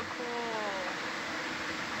is so cool.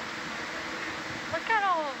 Look at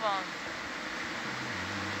all of them.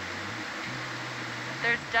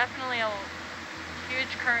 There's definitely a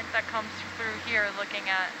huge current that comes through here looking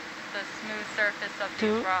at the smooth surface of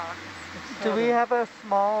these rocks. Do we have a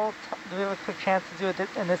do we have a quick chance to do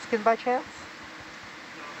a Niskin by chance?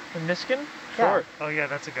 A Niskin? Yeah. Sure. Oh yeah,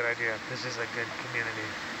 that's a good idea. This is a good community.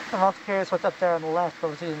 I'm also curious what's up there on the left, but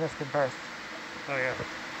we'll do the Niskin first. Oh yeah.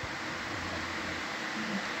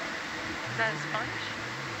 Is that a sponge?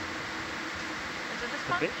 Is it a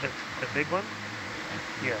sponge? The big one?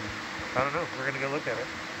 Yeah. I don't know. We're gonna go look at it.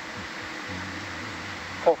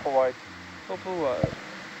 Purple white. Purple white.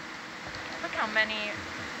 Look how many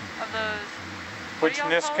of those. Which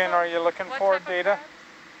Niskin are you looking for, Data?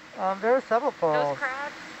 There are several corals. Those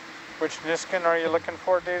crabs? Which Niskin are you looking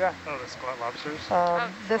for, Data? Oh, the squat lobsters?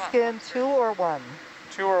 Niskin 2 or 1?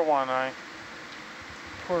 2 or 1, aye.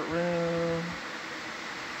 Port room.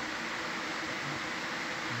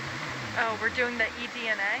 Oh, we're doing the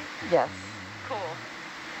eDNA? Yes. Cool.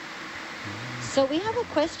 So we have a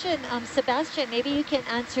question, Sebastian, maybe you can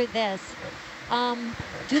answer this.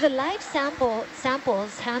 Do the live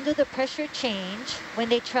samples handle the pressure change when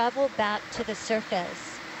they travel back to the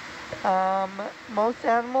surface? Most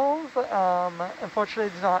animals,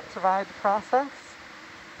 unfortunately, do not survive the process,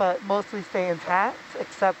 but mostly stay intact,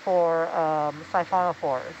 except for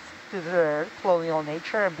siphonophores, due to their colonial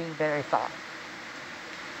nature and being very soft.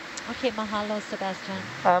 Okay, mahalo, Sebastian.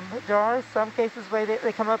 There are some cases where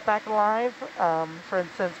they come up back alive. For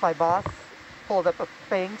instance, my boss pulled up a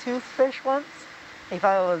fang-toothed fish once. He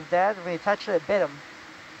thought it was dead. When he touched it, it bit him.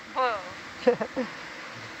 Whoa.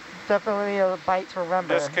 Definitely a bite to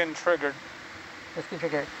remember. Niskin triggered. Niskin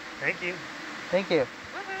triggered. Thank you. Thank you.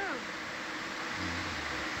 Woohoo.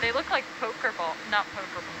 They look like poker ball. Not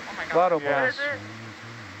poker ball. Oh my god. Lotto What balls. is it?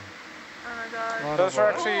 Oh my god. Those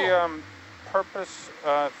are actually purpose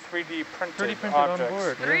 3D printed 3D printed objects. on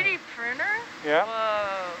board. 3D printer? Yeah.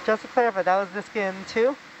 Whoa. Just to clarify, that was Niskin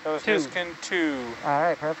 2? That was 2. Niskin 2. All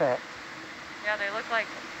right, perfect. Yeah, they look like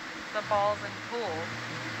the balls in pool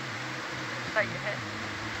that you hit.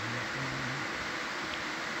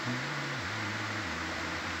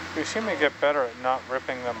 You seem to get better at not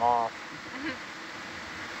ripping them off.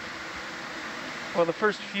 Well, the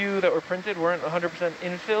first few that were printed weren't 100%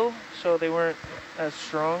 infill, so they weren't as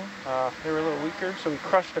strong. They were a little weaker, so we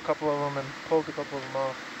crushed a couple of them and pulled a couple of them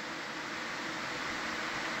off.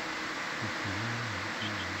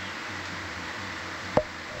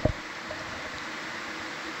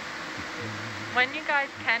 When you guys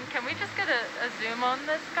can we just get a zoom on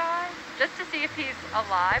this guy? Just to see if he's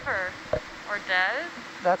alive or dead?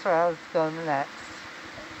 That's where I was going next.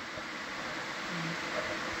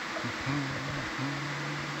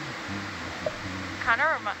 Kind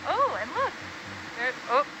of remind. Oh, and look.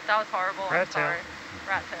 Oh, that was horrible. I'm sorry.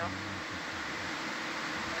 Rat tail.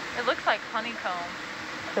 It looks like honeycomb.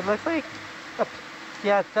 It looks like,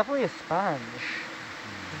 yeah, it's definitely a sponge.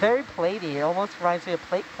 Very platey. It almost reminds me of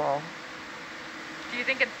plate coral. Do you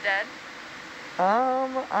think it's dead?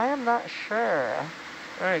 I am not sure.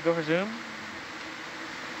 All right, go for zoom.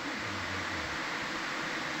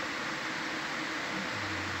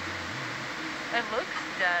 It looks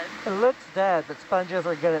dead. It looks dead, but sponges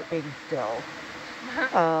are good at being still.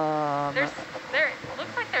 It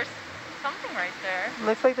looks like there's something right there.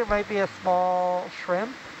 Looks like there might be a small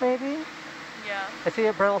shrimp, maybe? Yeah. I see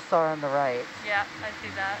a brittle star on the right. Yeah, I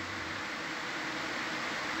see that.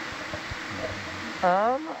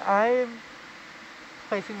 I'm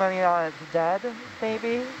placing money on it's dead,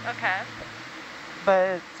 maybe. Okay. But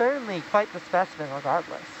it's certainly quite the specimen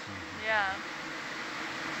regardless. Yeah.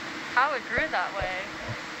 How it grew that way.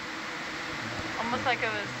 Almost like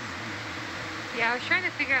it was... Yeah, I was trying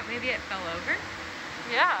to figure out maybe it fell over.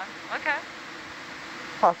 Yeah, okay.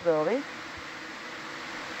 Possibility.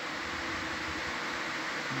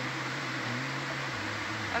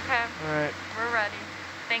 Okay. All right. We're ready.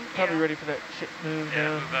 Thank you. Probably ready for that ship move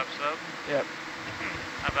now. Move up slope. Yep.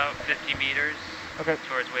 About 50 meters. Okay.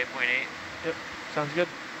 Towards waypoint 8. Yep. Sounds good.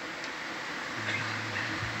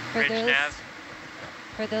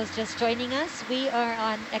 For those just joining us, we are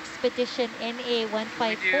on expedition NA154.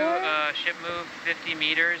 We do ship move 50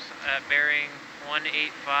 meters at bearing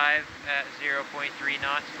 185 at 0.3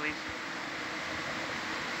 knots, please.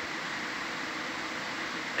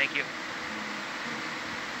 Thank you.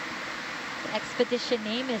 The expedition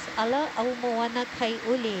name is Ala Aumoana Kai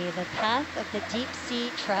Uli, the path of the deep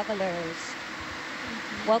sea travelers.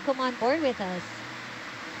 Welcome on board with us.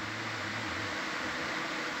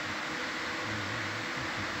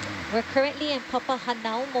 We're currently in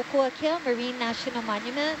Papahanaumokuakea Marine National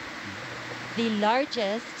Monument, the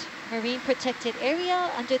largest marine protected area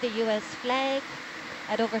under the U.S. flag,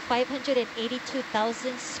 at over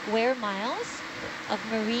 582,000 square miles of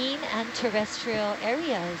marine and terrestrial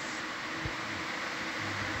areas.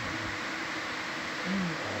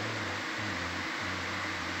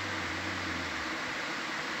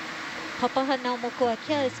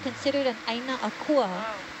 Papahanaumokuakea is considered an Aina Akua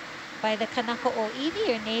by the Kanaka O'iwi,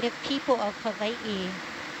 or native people of Hawaii.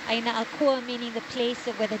 Aina Akua meaning the place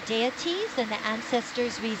where the deities and the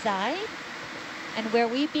ancestors reside, and where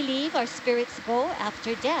we believe our spirits go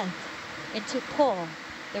after death, into Po,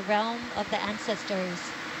 the realm of the ancestors.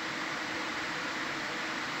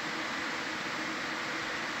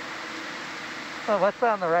 Oh, what's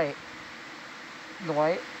that on the right? The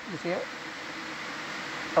white? You see it?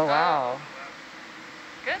 Oh, wow.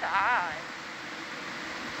 Good eye.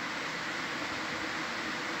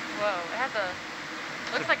 Whoa, it has a,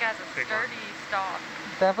 looks like it has a sturdy stalk.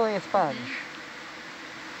 Definitely a sponge.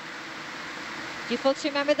 Do you folks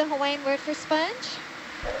remember the Hawaiian word for sponge?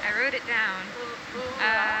 I wrote it down.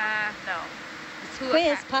 No. It's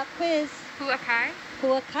quiz, pop quiz. Huakai?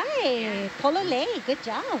 Huakai. Yeah. Polole, good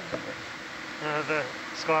job. The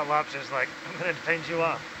squat lobster's like, I'm going to defend you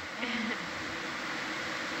off.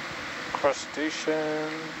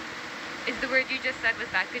 Crustacean. Is the word you just said, was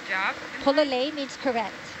that good job? Polole means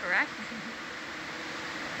correct. Correct.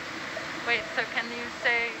 Wait, so can you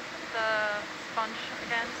say the sponge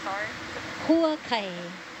again? Sorry. Huakai.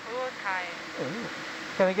 Huakai.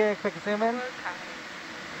 Can we get a quick zoom in? Huakai.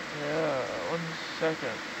 Yeah, 1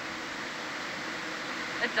 second.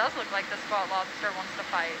 It does look like the squat lobster wants to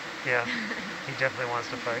fight. Yeah, he definitely wants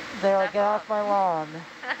to fight. There, get off my lawn.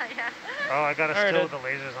 Yeah. Oh, I got a still with the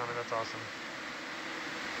lasers on it. That's awesome.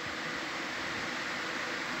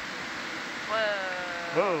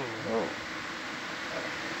 Whoa. Whoa.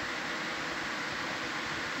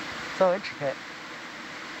 So intricate.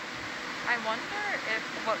 I wonder if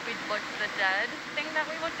what we looked, the dead thing that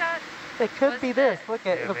we looked at, It could be this. Look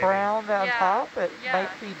at the maybe. brown on Yeah, top. It yeah.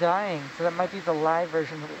 might be dying. So that might be the live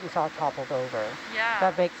version that we saw toppled over. Yeah.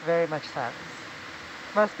 That makes very much sense.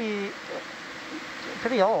 Must be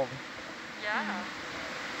pretty old. Yeah.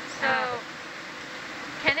 So,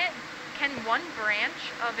 can one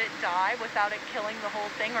branch of it die without it killing the whole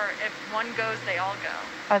thing, or if one goes, they all go?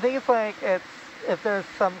 I think it's like if there's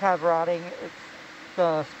some kind of rotting, it's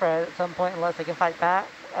gonna spread at some point unless they can fight back.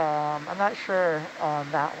 I'm not sure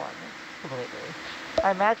on that one completely.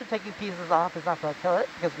 I imagine taking pieces off is not going to kill it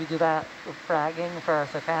because we do that with fragging for our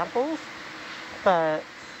samples, but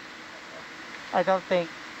I don't think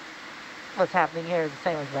what's happening here is the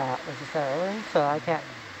same as that necessarily, so I can't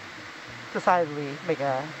decidedly make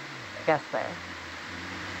a guess there.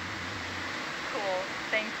 Cool,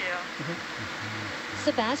 thank you.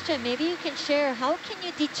 Sebastian, maybe you can share, how can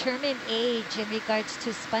you determine age in regards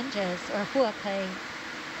to sponges or huakai?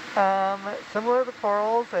 Similar to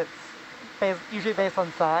corals, it's usually based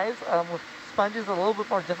on size. With sponges, a little bit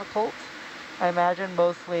more difficult. I imagine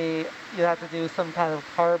mostly you have to do some kind of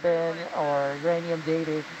carbon or uranium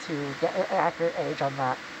dating to get an accurate age on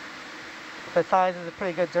that. But size is a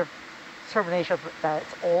pretty good determination that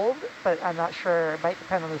it's old, but I'm not sure. It might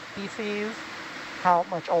depend on the species, how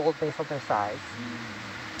much old based on their size.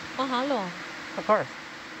 Mahalo. Of course.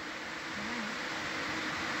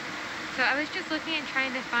 So I was just looking and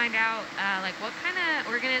trying to find out, like, what kind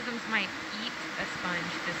of organisms might eat a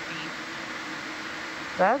sponge this deep?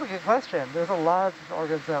 That's a good question. There's a lot of different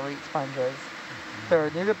organisms that will eat sponges. There are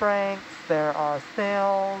nudibranchs, there are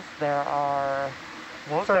snails, there are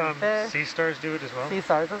Won't certain fish. sea stars do it as well? Sea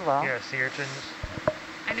stars as well. Yeah, sea urchins.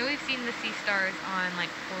 I know we've seen the sea stars on, like,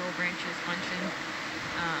 coral branches munching.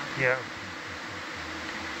 Yeah.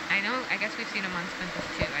 I guess we've seen them on sponges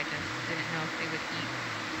too. I just didn't know if they would eat.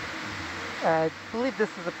 I believe this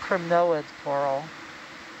is a primnoid coral.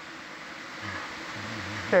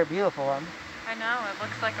 Very beautiful one. I I know, it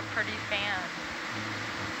looks like a pretty fan.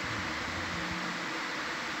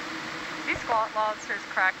 These squat lobsters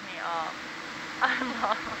crack me up. I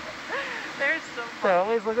love them. They're so fun. They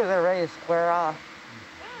always look like they're ready to square off.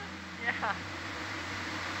 Yeah.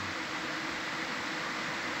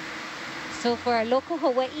 So for our local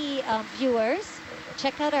Hawaii viewers,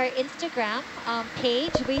 check out our Instagram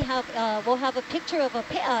page. We'll have a picture of a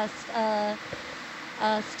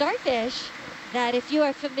starfish that, if you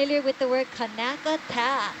are familiar with the word kanaka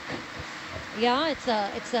tak, yeah, it's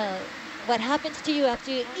a what happens to you after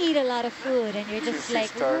you eat a lot of food and you're just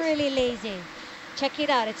like really lazy. Check it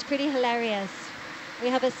out. It's pretty hilarious. We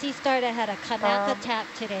have a sea star that had a kanaka tak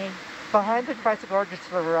today. Behind the Christ Gorgeous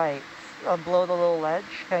to the right, below the little ledge.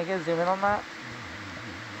 Can I get a zoom in on that?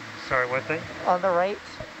 Sorry, what thing? On the right,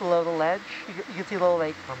 below the ledge, you can see a little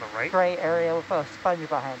like on the right gray area with a sponge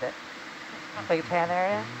behind it, like a tan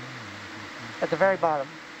area at the very bottom.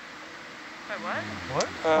 Wait, what?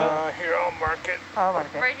 What? Here, I'll mark it. I'll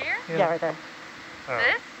mark it. Right here? Yeah, right there.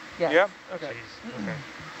 This? Yes. Yep. Okay. Jeez. Okay.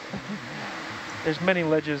 There's many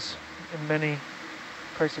ledges and many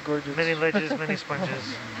Christ the Gorgeous. Many ledges, many sponges,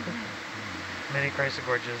 many Christ the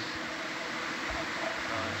Gorgeous.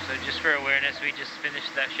 So just for awareness, we just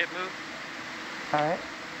finished that ship move. All right.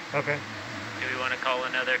 Okay. Do we want to call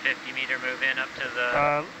another 50-meter move in up to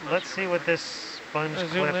the... let's see what this sponge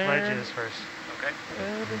cliff ledge is first. Okay.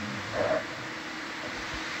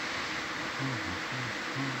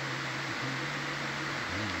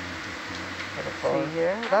 See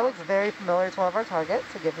here. That looks very familiar to one of our targets,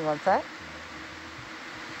 so give me one sec.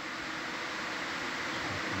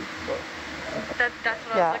 That's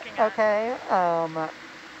what I was looking at. Okay.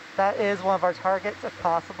 That is one of our targets, if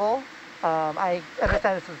possible. I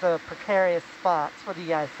understand this is a precarious spot for the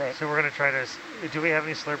yyyy. So we're going to try to... Do we have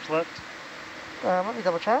any slurps left? Let me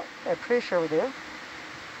double check. I'm pretty sure we do.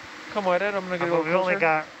 Come on, Ed. I'm going to get a little We've only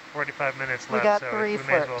got 45 minutes left, we got so 3 we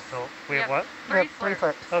may as well slurps. fill... We have what? We have 3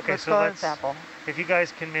 slurps. Okay, let's so go let's... and sample. If you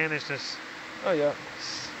guys can manage to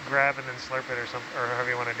grab and then slurp it or something, or however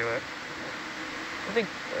you want to do it. I think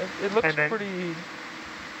it looks pretty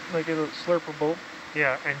like it's slurpable.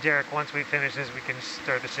 Yeah, and Derek, once we finish this, we can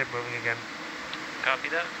start the ship moving again. Copy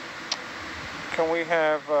that. Can we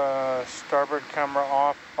have starboard camera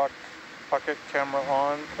off, bucket camera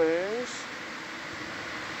on, please?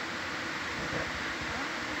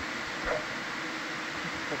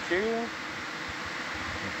 Thank you.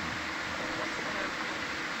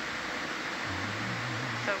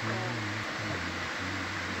 So cool.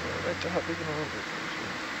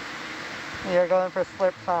 We are going for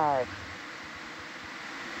slurp 5.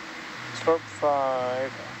 Slurp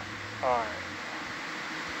 5. Alright.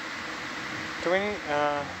 Do we need,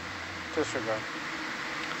 disregard.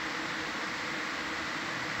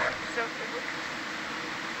 So,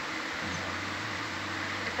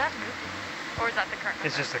 is that moving? Or is that the current?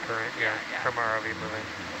 It's just the current, yeah. From our ROV moving.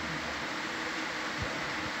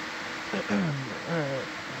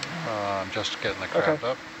 I'm just getting the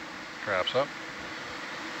traps up.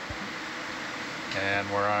 And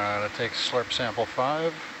we're going to take slurp sample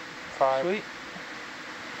 5. Sweet.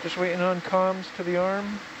 Just waiting on comms to the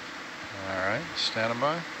arm. All right, standing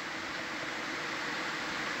by.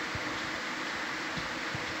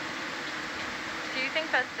 Do you think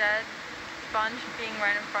that dead sponge being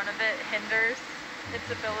right in front of it hinders its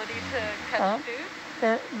ability to catch food?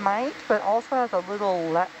 It might, but also has a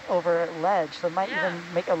little over ledge, so it might even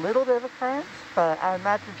make a little bit of a current, but I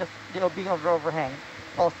imagine just being over overhang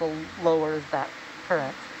also lowers that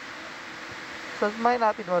current. So it might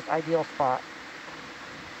not be the most ideal spot.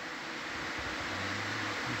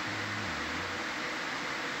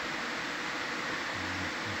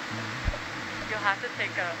 You'll have to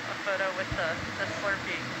take a photo with the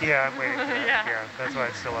Slurpee. Yeah, I'm waiting for that. Yeah, that's why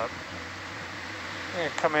it's still up. I'm going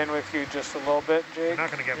to come in with you just a little bit, Jake. You're not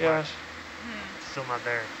going to get much. It's still not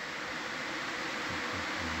there.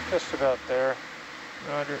 Just about there.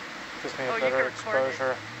 Roger. Just need a better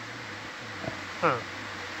exposure. Huh.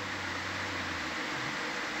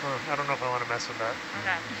 I don't know if I want to mess with that.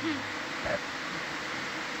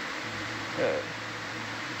 Okay.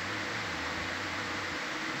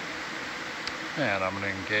 And I'm going to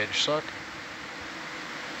engage suck.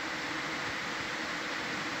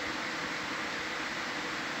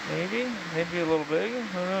 Maybe a little big.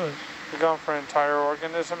 Who knows? You're going for an entire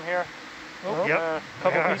organism here? Oh, yep.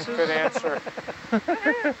 Couple pieces. Good answer.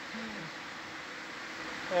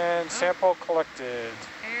 And sample collected.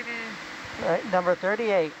 There it is. All right, number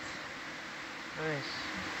 38. Nice.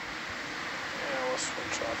 Yeah, we'll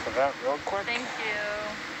switch off of that real quick. Thank you.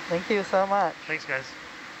 Thank you so much. Thanks, guys.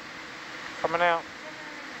 Coming out.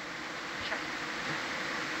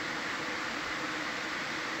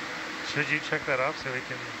 Should you check that off so we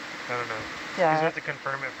can, I don't know. Yeah. Because we have to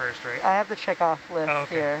confirm it first, right? I have the check off list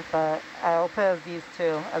here, but I'll put as these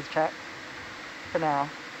two as check for now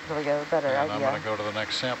until we get a better idea. I'm going to go to the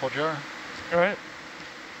next sample jar. All right.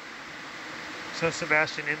 So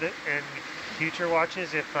Sebastian, in future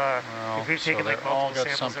watches, if we've taken like multiple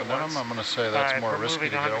samples at once, I'm going to say that's more risky to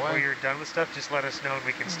get away. Before you're done with stuff, just let us know and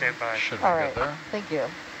we can stand by. Should be good there. Thank you.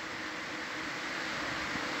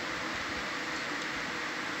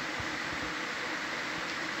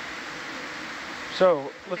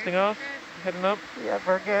 So, lifting off, heading up. Yeah,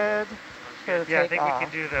 we're good. Yeah, I think we can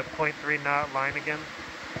do the 0.3 knot line again.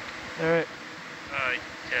 All right.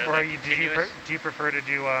 Or do you prefer to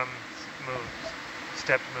do moves,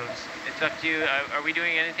 stepped moves? It's up to you. Are we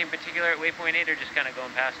doing anything particular at waypoint 8 or just kind of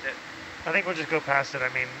going past it? I think we'll just go past it.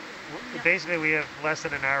 I mean, basically we have less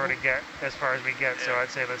than an hour to get as far as we get, so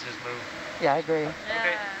I'd say let's just move. Yeah, I agree.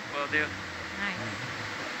 Okay, will do. Nice.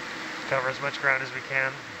 Cover as much ground as we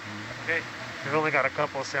can. Okay. We've only got a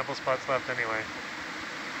couple of sample spots left anyway.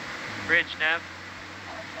 Bridge, nav.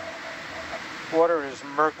 Water is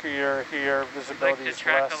murkier here, visibility is less.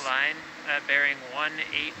 I'd like to track a line bearing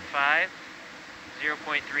 185,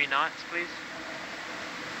 0.3 knots, please.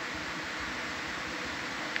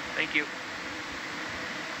 Thank you.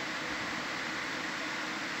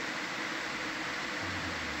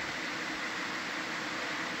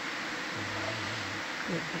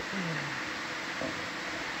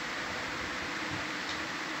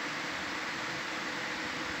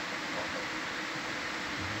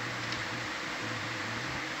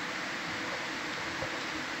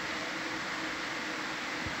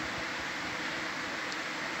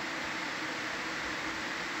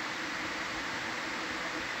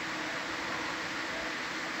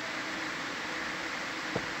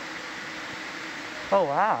 Oh,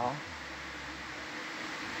 wow.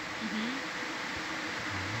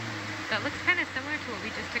 That looks kind of similar to what we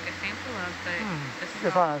just took a sample of, but this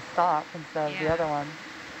is on a stop instead of the other one.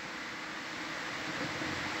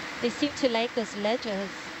 They seem to like those ledges.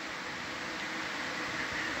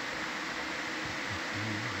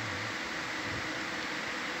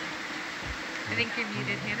 I think you're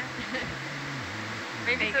muted, Hannah.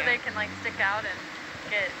 Maybe so they can like stick out and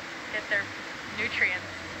get their nutrients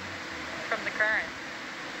from the current.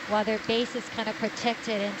 While their base is kind of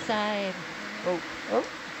protected inside. Oh. Yeah.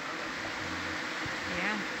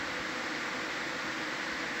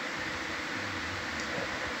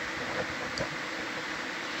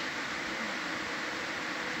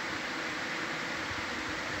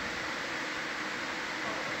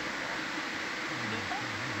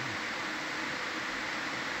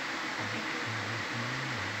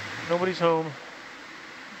 Nobody's home.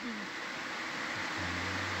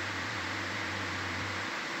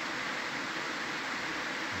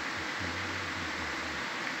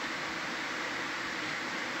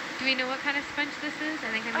 Do we know what kind of sponge this is?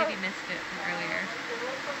 I think I maybe missed it from earlier.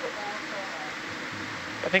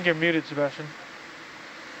 I think you're muted, Sebastian.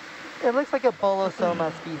 It looks like a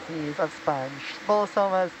bolosoma species of sponge.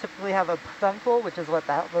 Bolosomas typically have a peduncle, which is what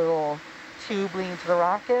that little tube leading to the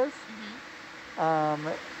rock is.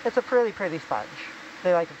 It's a really pretty sponge.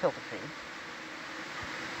 They like to filter feed.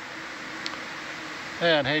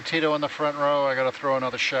 And hey, Tito in the front row, I got to throw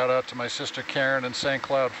another shout out to my sister Karen in St.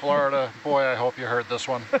 Cloud, Florida. Boy, I hope you heard this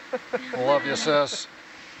one. Love you, sis.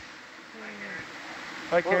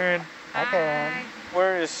 Hi, Karen. Hi, Karen.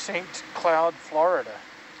 Where is St. Cloud, Florida?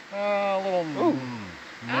 A little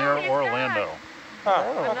near Orlando. Oh,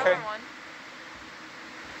 okay. Another one.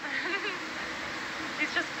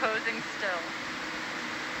 He's just posing still.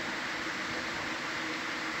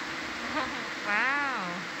 Wow.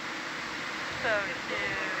 So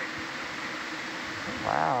cute.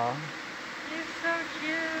 Wow. He's so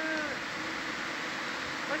cute.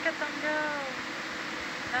 Look at them go.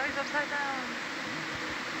 Now he's upside down.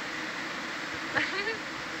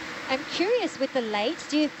 I'm curious with the lights.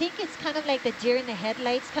 Do you think it's kind of like the deer in the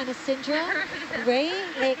headlights kind of syndrome? Right?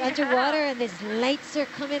 Like underwater and these lights are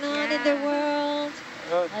coming on in the world.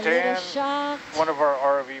 A Dan, little shocked. one of our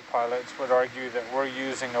ROV pilots, would argue that we're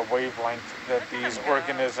using a wavelength that these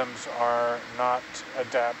organisms are not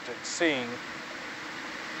adept at seeing.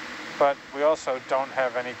 But we also don't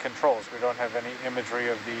have any controls. We don't have any imagery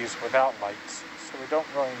of these without lights, so we don't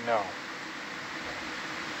really know.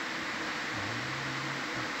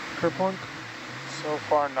 Kerplunk? So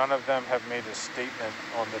far, none of them have made a statement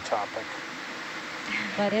on the topic.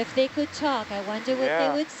 But if they could talk, I wonder what they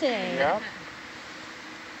would say. Yeah.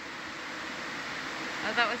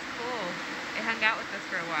 Oh, that was cool. It hung out with us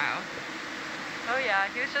for a while. Oh yeah,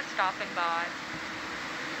 he was just stopping by.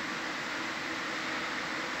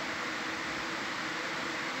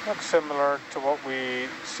 Looks similar to what we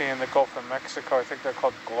see in the Gulf of Mexico. I think they're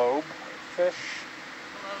called globe fish.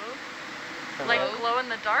 Globe? Like glow in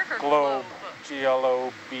the dark or globe?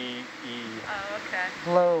 G-L-O-B-E. Oh, okay.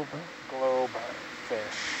 Globe. Globe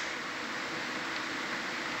fish.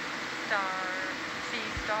 Sea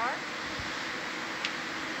star.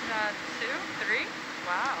 2, 3.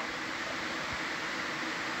 Wow.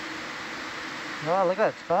 Oh, look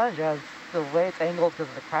at that sponge. It has the way it's angled because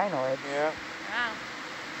of the crinoids. Yeah. Yeah.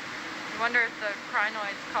 I wonder if the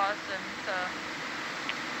crinoids caused him to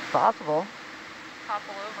Possible.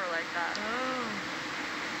 topple over like that. Oh.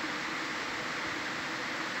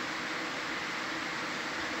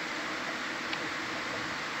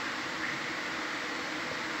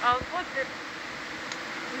 Oh, look.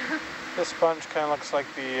 This sponge kind of looks like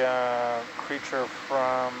the creature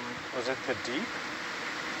from, was it The Deep?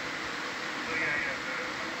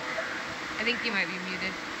 I think you might be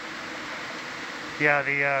muted.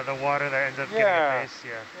 Yeah, the water that ends up getting a face.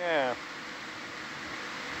 Yeah. Yeah.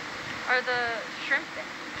 Are the shrimp?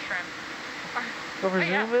 Over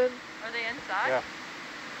zoom in? Are they inside? Yeah.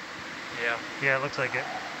 Yeah. Yeah, it looks like it.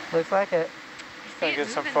 Looks like it. Just gonna get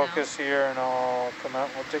some focus here, and I'll come out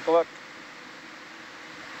and we'll take a look.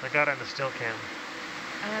 I got it in the still cam.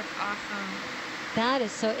 Oh, that's awesome. That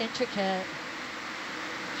is so intricate.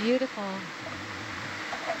 Beautiful.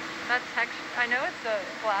 That texture, I know it's a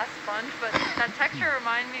glass sponge, but that texture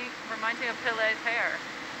reminds me of Pele's hair,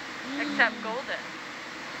 except golden.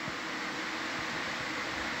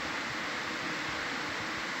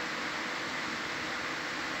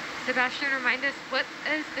 Sebastian, remind us, what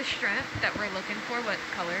is the shrimp that we're looking for? What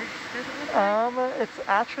colors does it look like? It's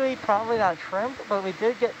actually probably not shrimp, but we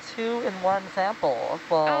did get 2 in 1 sample.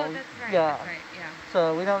 Well, oh, that's right, yeah. that's right, yeah.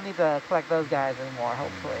 So we don't need to collect those guys anymore,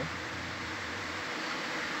 hopefully.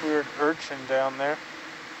 Weird urchin down there.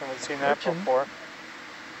 Haven't seen that before.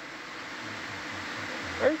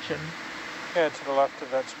 Urchin? Yeah, to the left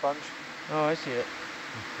of that sponge. Oh, I see it.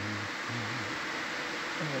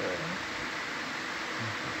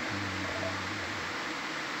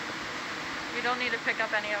 We don't need to pick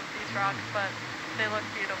up any of these rocks, but they look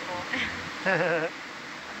beautiful. I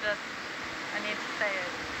need to say it.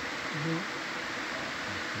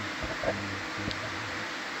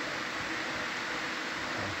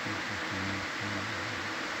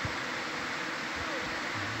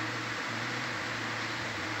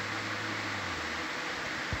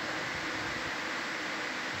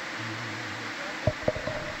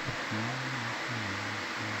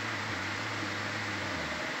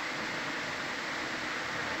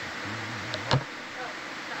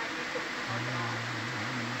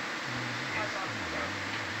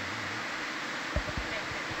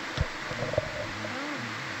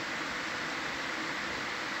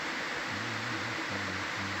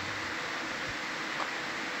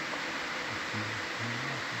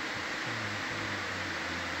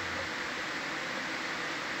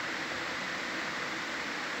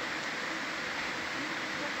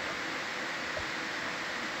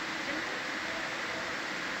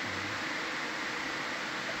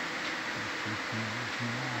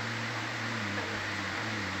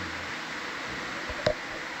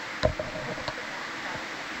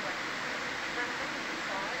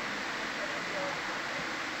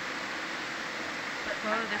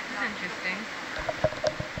 Whoa, this is interesting.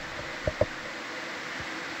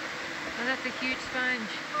 Oh, that's a huge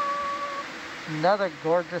sponge. Another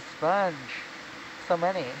gorgeous sponge. So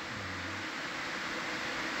many.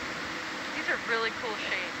 These are really cool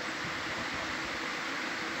shapes.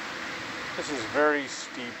 This is very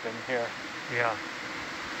steep in here. Yeah.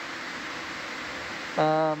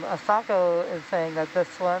 Asako is saying that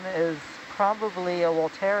this one is probably a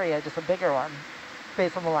Walteria, just a bigger one,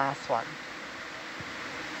 based on the last one.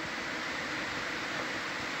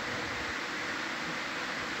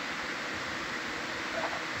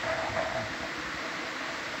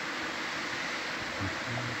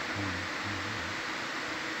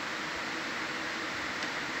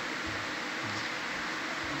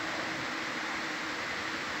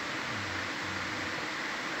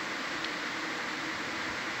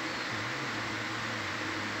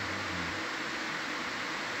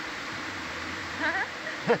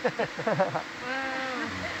 Wow.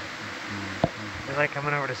 They like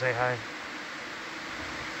coming over to say hi.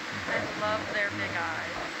 I love their big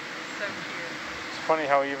eyes. So cute. It's funny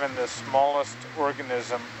how even the smallest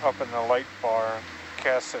organism up in the light bar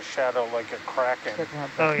casts a shadow like a kraken.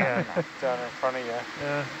 Oh yeah. Down in front of you.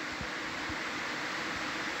 Yeah.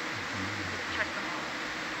 Check them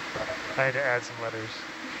out. I had to add some letters.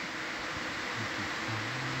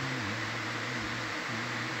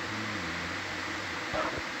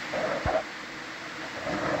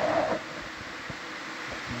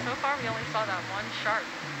 saw that one shark.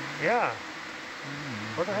 Yeah.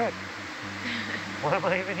 What the heck? Why am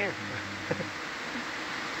I even here?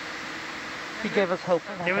 He gave us hope.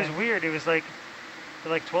 It was weird. It was like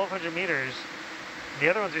 1,200 meters. The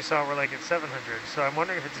other ones we saw were like at 700. So I'm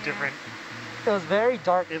wondering if it's different. It was very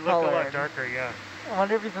dark. It looked a lot darker, yeah. I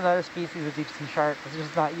wonder if it's another species of deep sea shark that's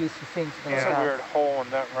just not used to seeing something like that. There's a weird hole in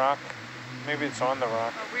that rock. Maybe it's on the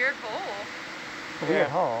rock. A weird hole? A weird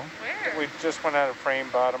hole? Where? We just went out of frame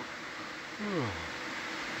bottom.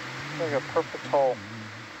 Like a perfect hole.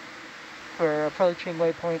 We're approaching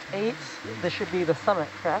waypoint 8. This should be the summit,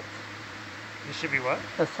 correct? This should be what?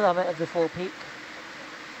 The summit of this little peak.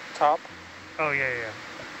 Top? Oh, yeah.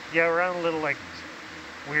 Yeah, we're on a little, like,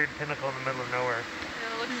 weird pinnacle in the middle of nowhere.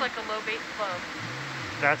 It looks like a low bait flow.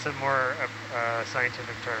 That's a more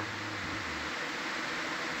scientific term.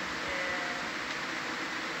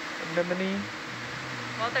 Anemone.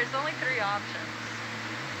 Well, there's only 3 options.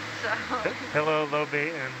 So. Pillow, low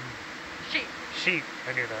bait, and sheep. Sheep.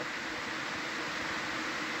 I knew that.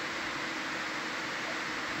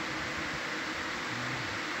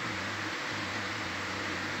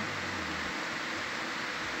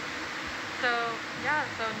 So yeah,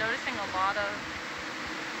 so noticing a lot of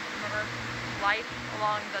life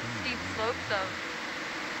along the steep slopes of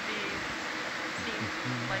these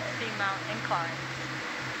seamount inclines.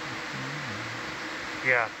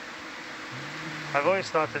 Yeah. I've always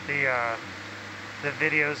thought that the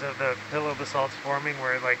videos of the pillow basalts forming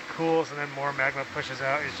where it like cools and then more magma pushes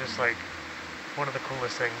out is just like one of the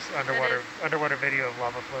coolest things. Underwater video of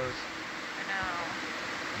lava flows. I know.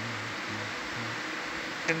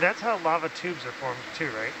 And that's how lava tubes are formed too,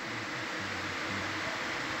 right?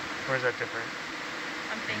 Or is that different?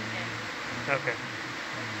 I'm thinking. Okay.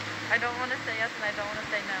 I don't want to say yes and I don't want to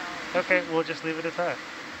say no. Okay, we'll just leave it at that.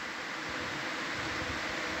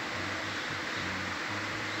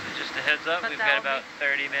 Just a heads up, we've got about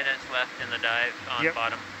 30 minutes left in the dive on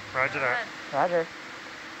bottom. Roger that. Roger.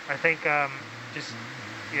 I think I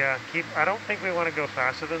don't think we want to go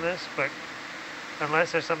faster than this, but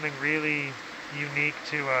unless there's something really unique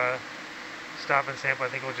to stop and sample, I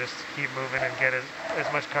think we'll just keep moving and get as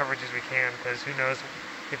much coverage as we can, because who knows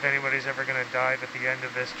if anybody's ever going to dive at the end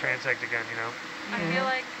of this transect again, you know? I feel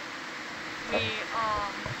like we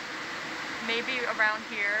maybe around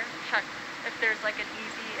here check if there's like an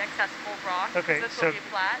easy accessible rock. Okay, this so will be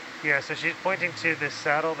flat. Yeah, so she's pointing to this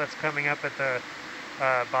saddle that's coming up at the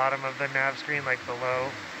bottom of the nav screen, like below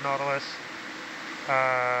Nautilus.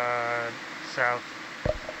 South.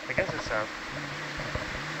 I guess it's south.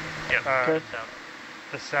 Yep, south.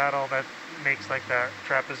 The saddle that makes like that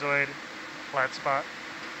trapezoid flat spot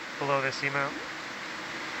below the seamount.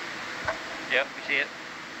 Yep, we see it.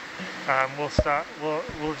 We'll stop.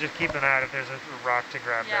 We'll just keep an eye out if there's a rock to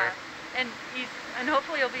grab there. And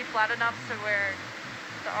hopefully it'll be flat enough so where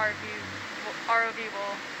the ROV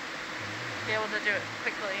will be able to do it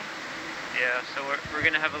quickly. Yeah, so we're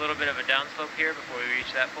going to have a little bit of a downslope here before we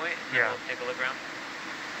reach that point. Yeah. We'll take a look around.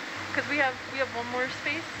 Because we have one more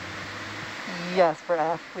space? Yes, for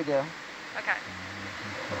F, we do. Okay.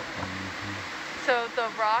 So the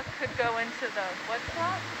rock could go into the what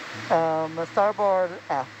slot? Starboard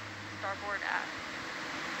F. Starboard F.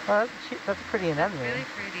 Oh, that's a pretty anemone. That's really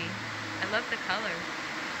pretty. I love the color.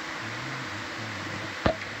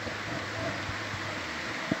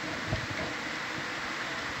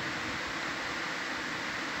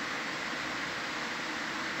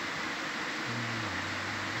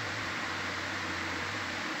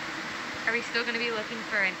 Are we still going to be looking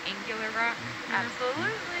for an angular rock?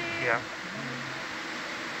 Absolutely. Yeah.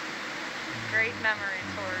 Great memory,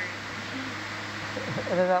 Tori.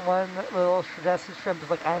 And then that one little suggested shrimp is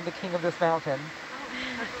like, I'm the king of this mountain. Oh,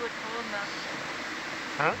 that's really cool enough.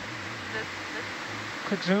 Huh? This.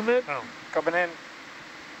 Quick zoom in. Oh. Coming in.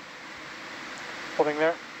 Holding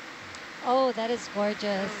there. Oh, that is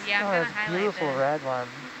gorgeous. Oh, yeah, I'm going to highlight beautiful this. red one.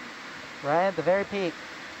 Right at the very peak.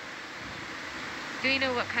 Do you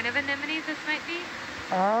know what kind of anemones this might be?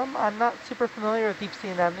 I'm not super familiar with deep sea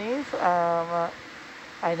anemones.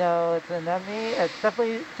 I know it's an anemone. It's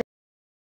definitely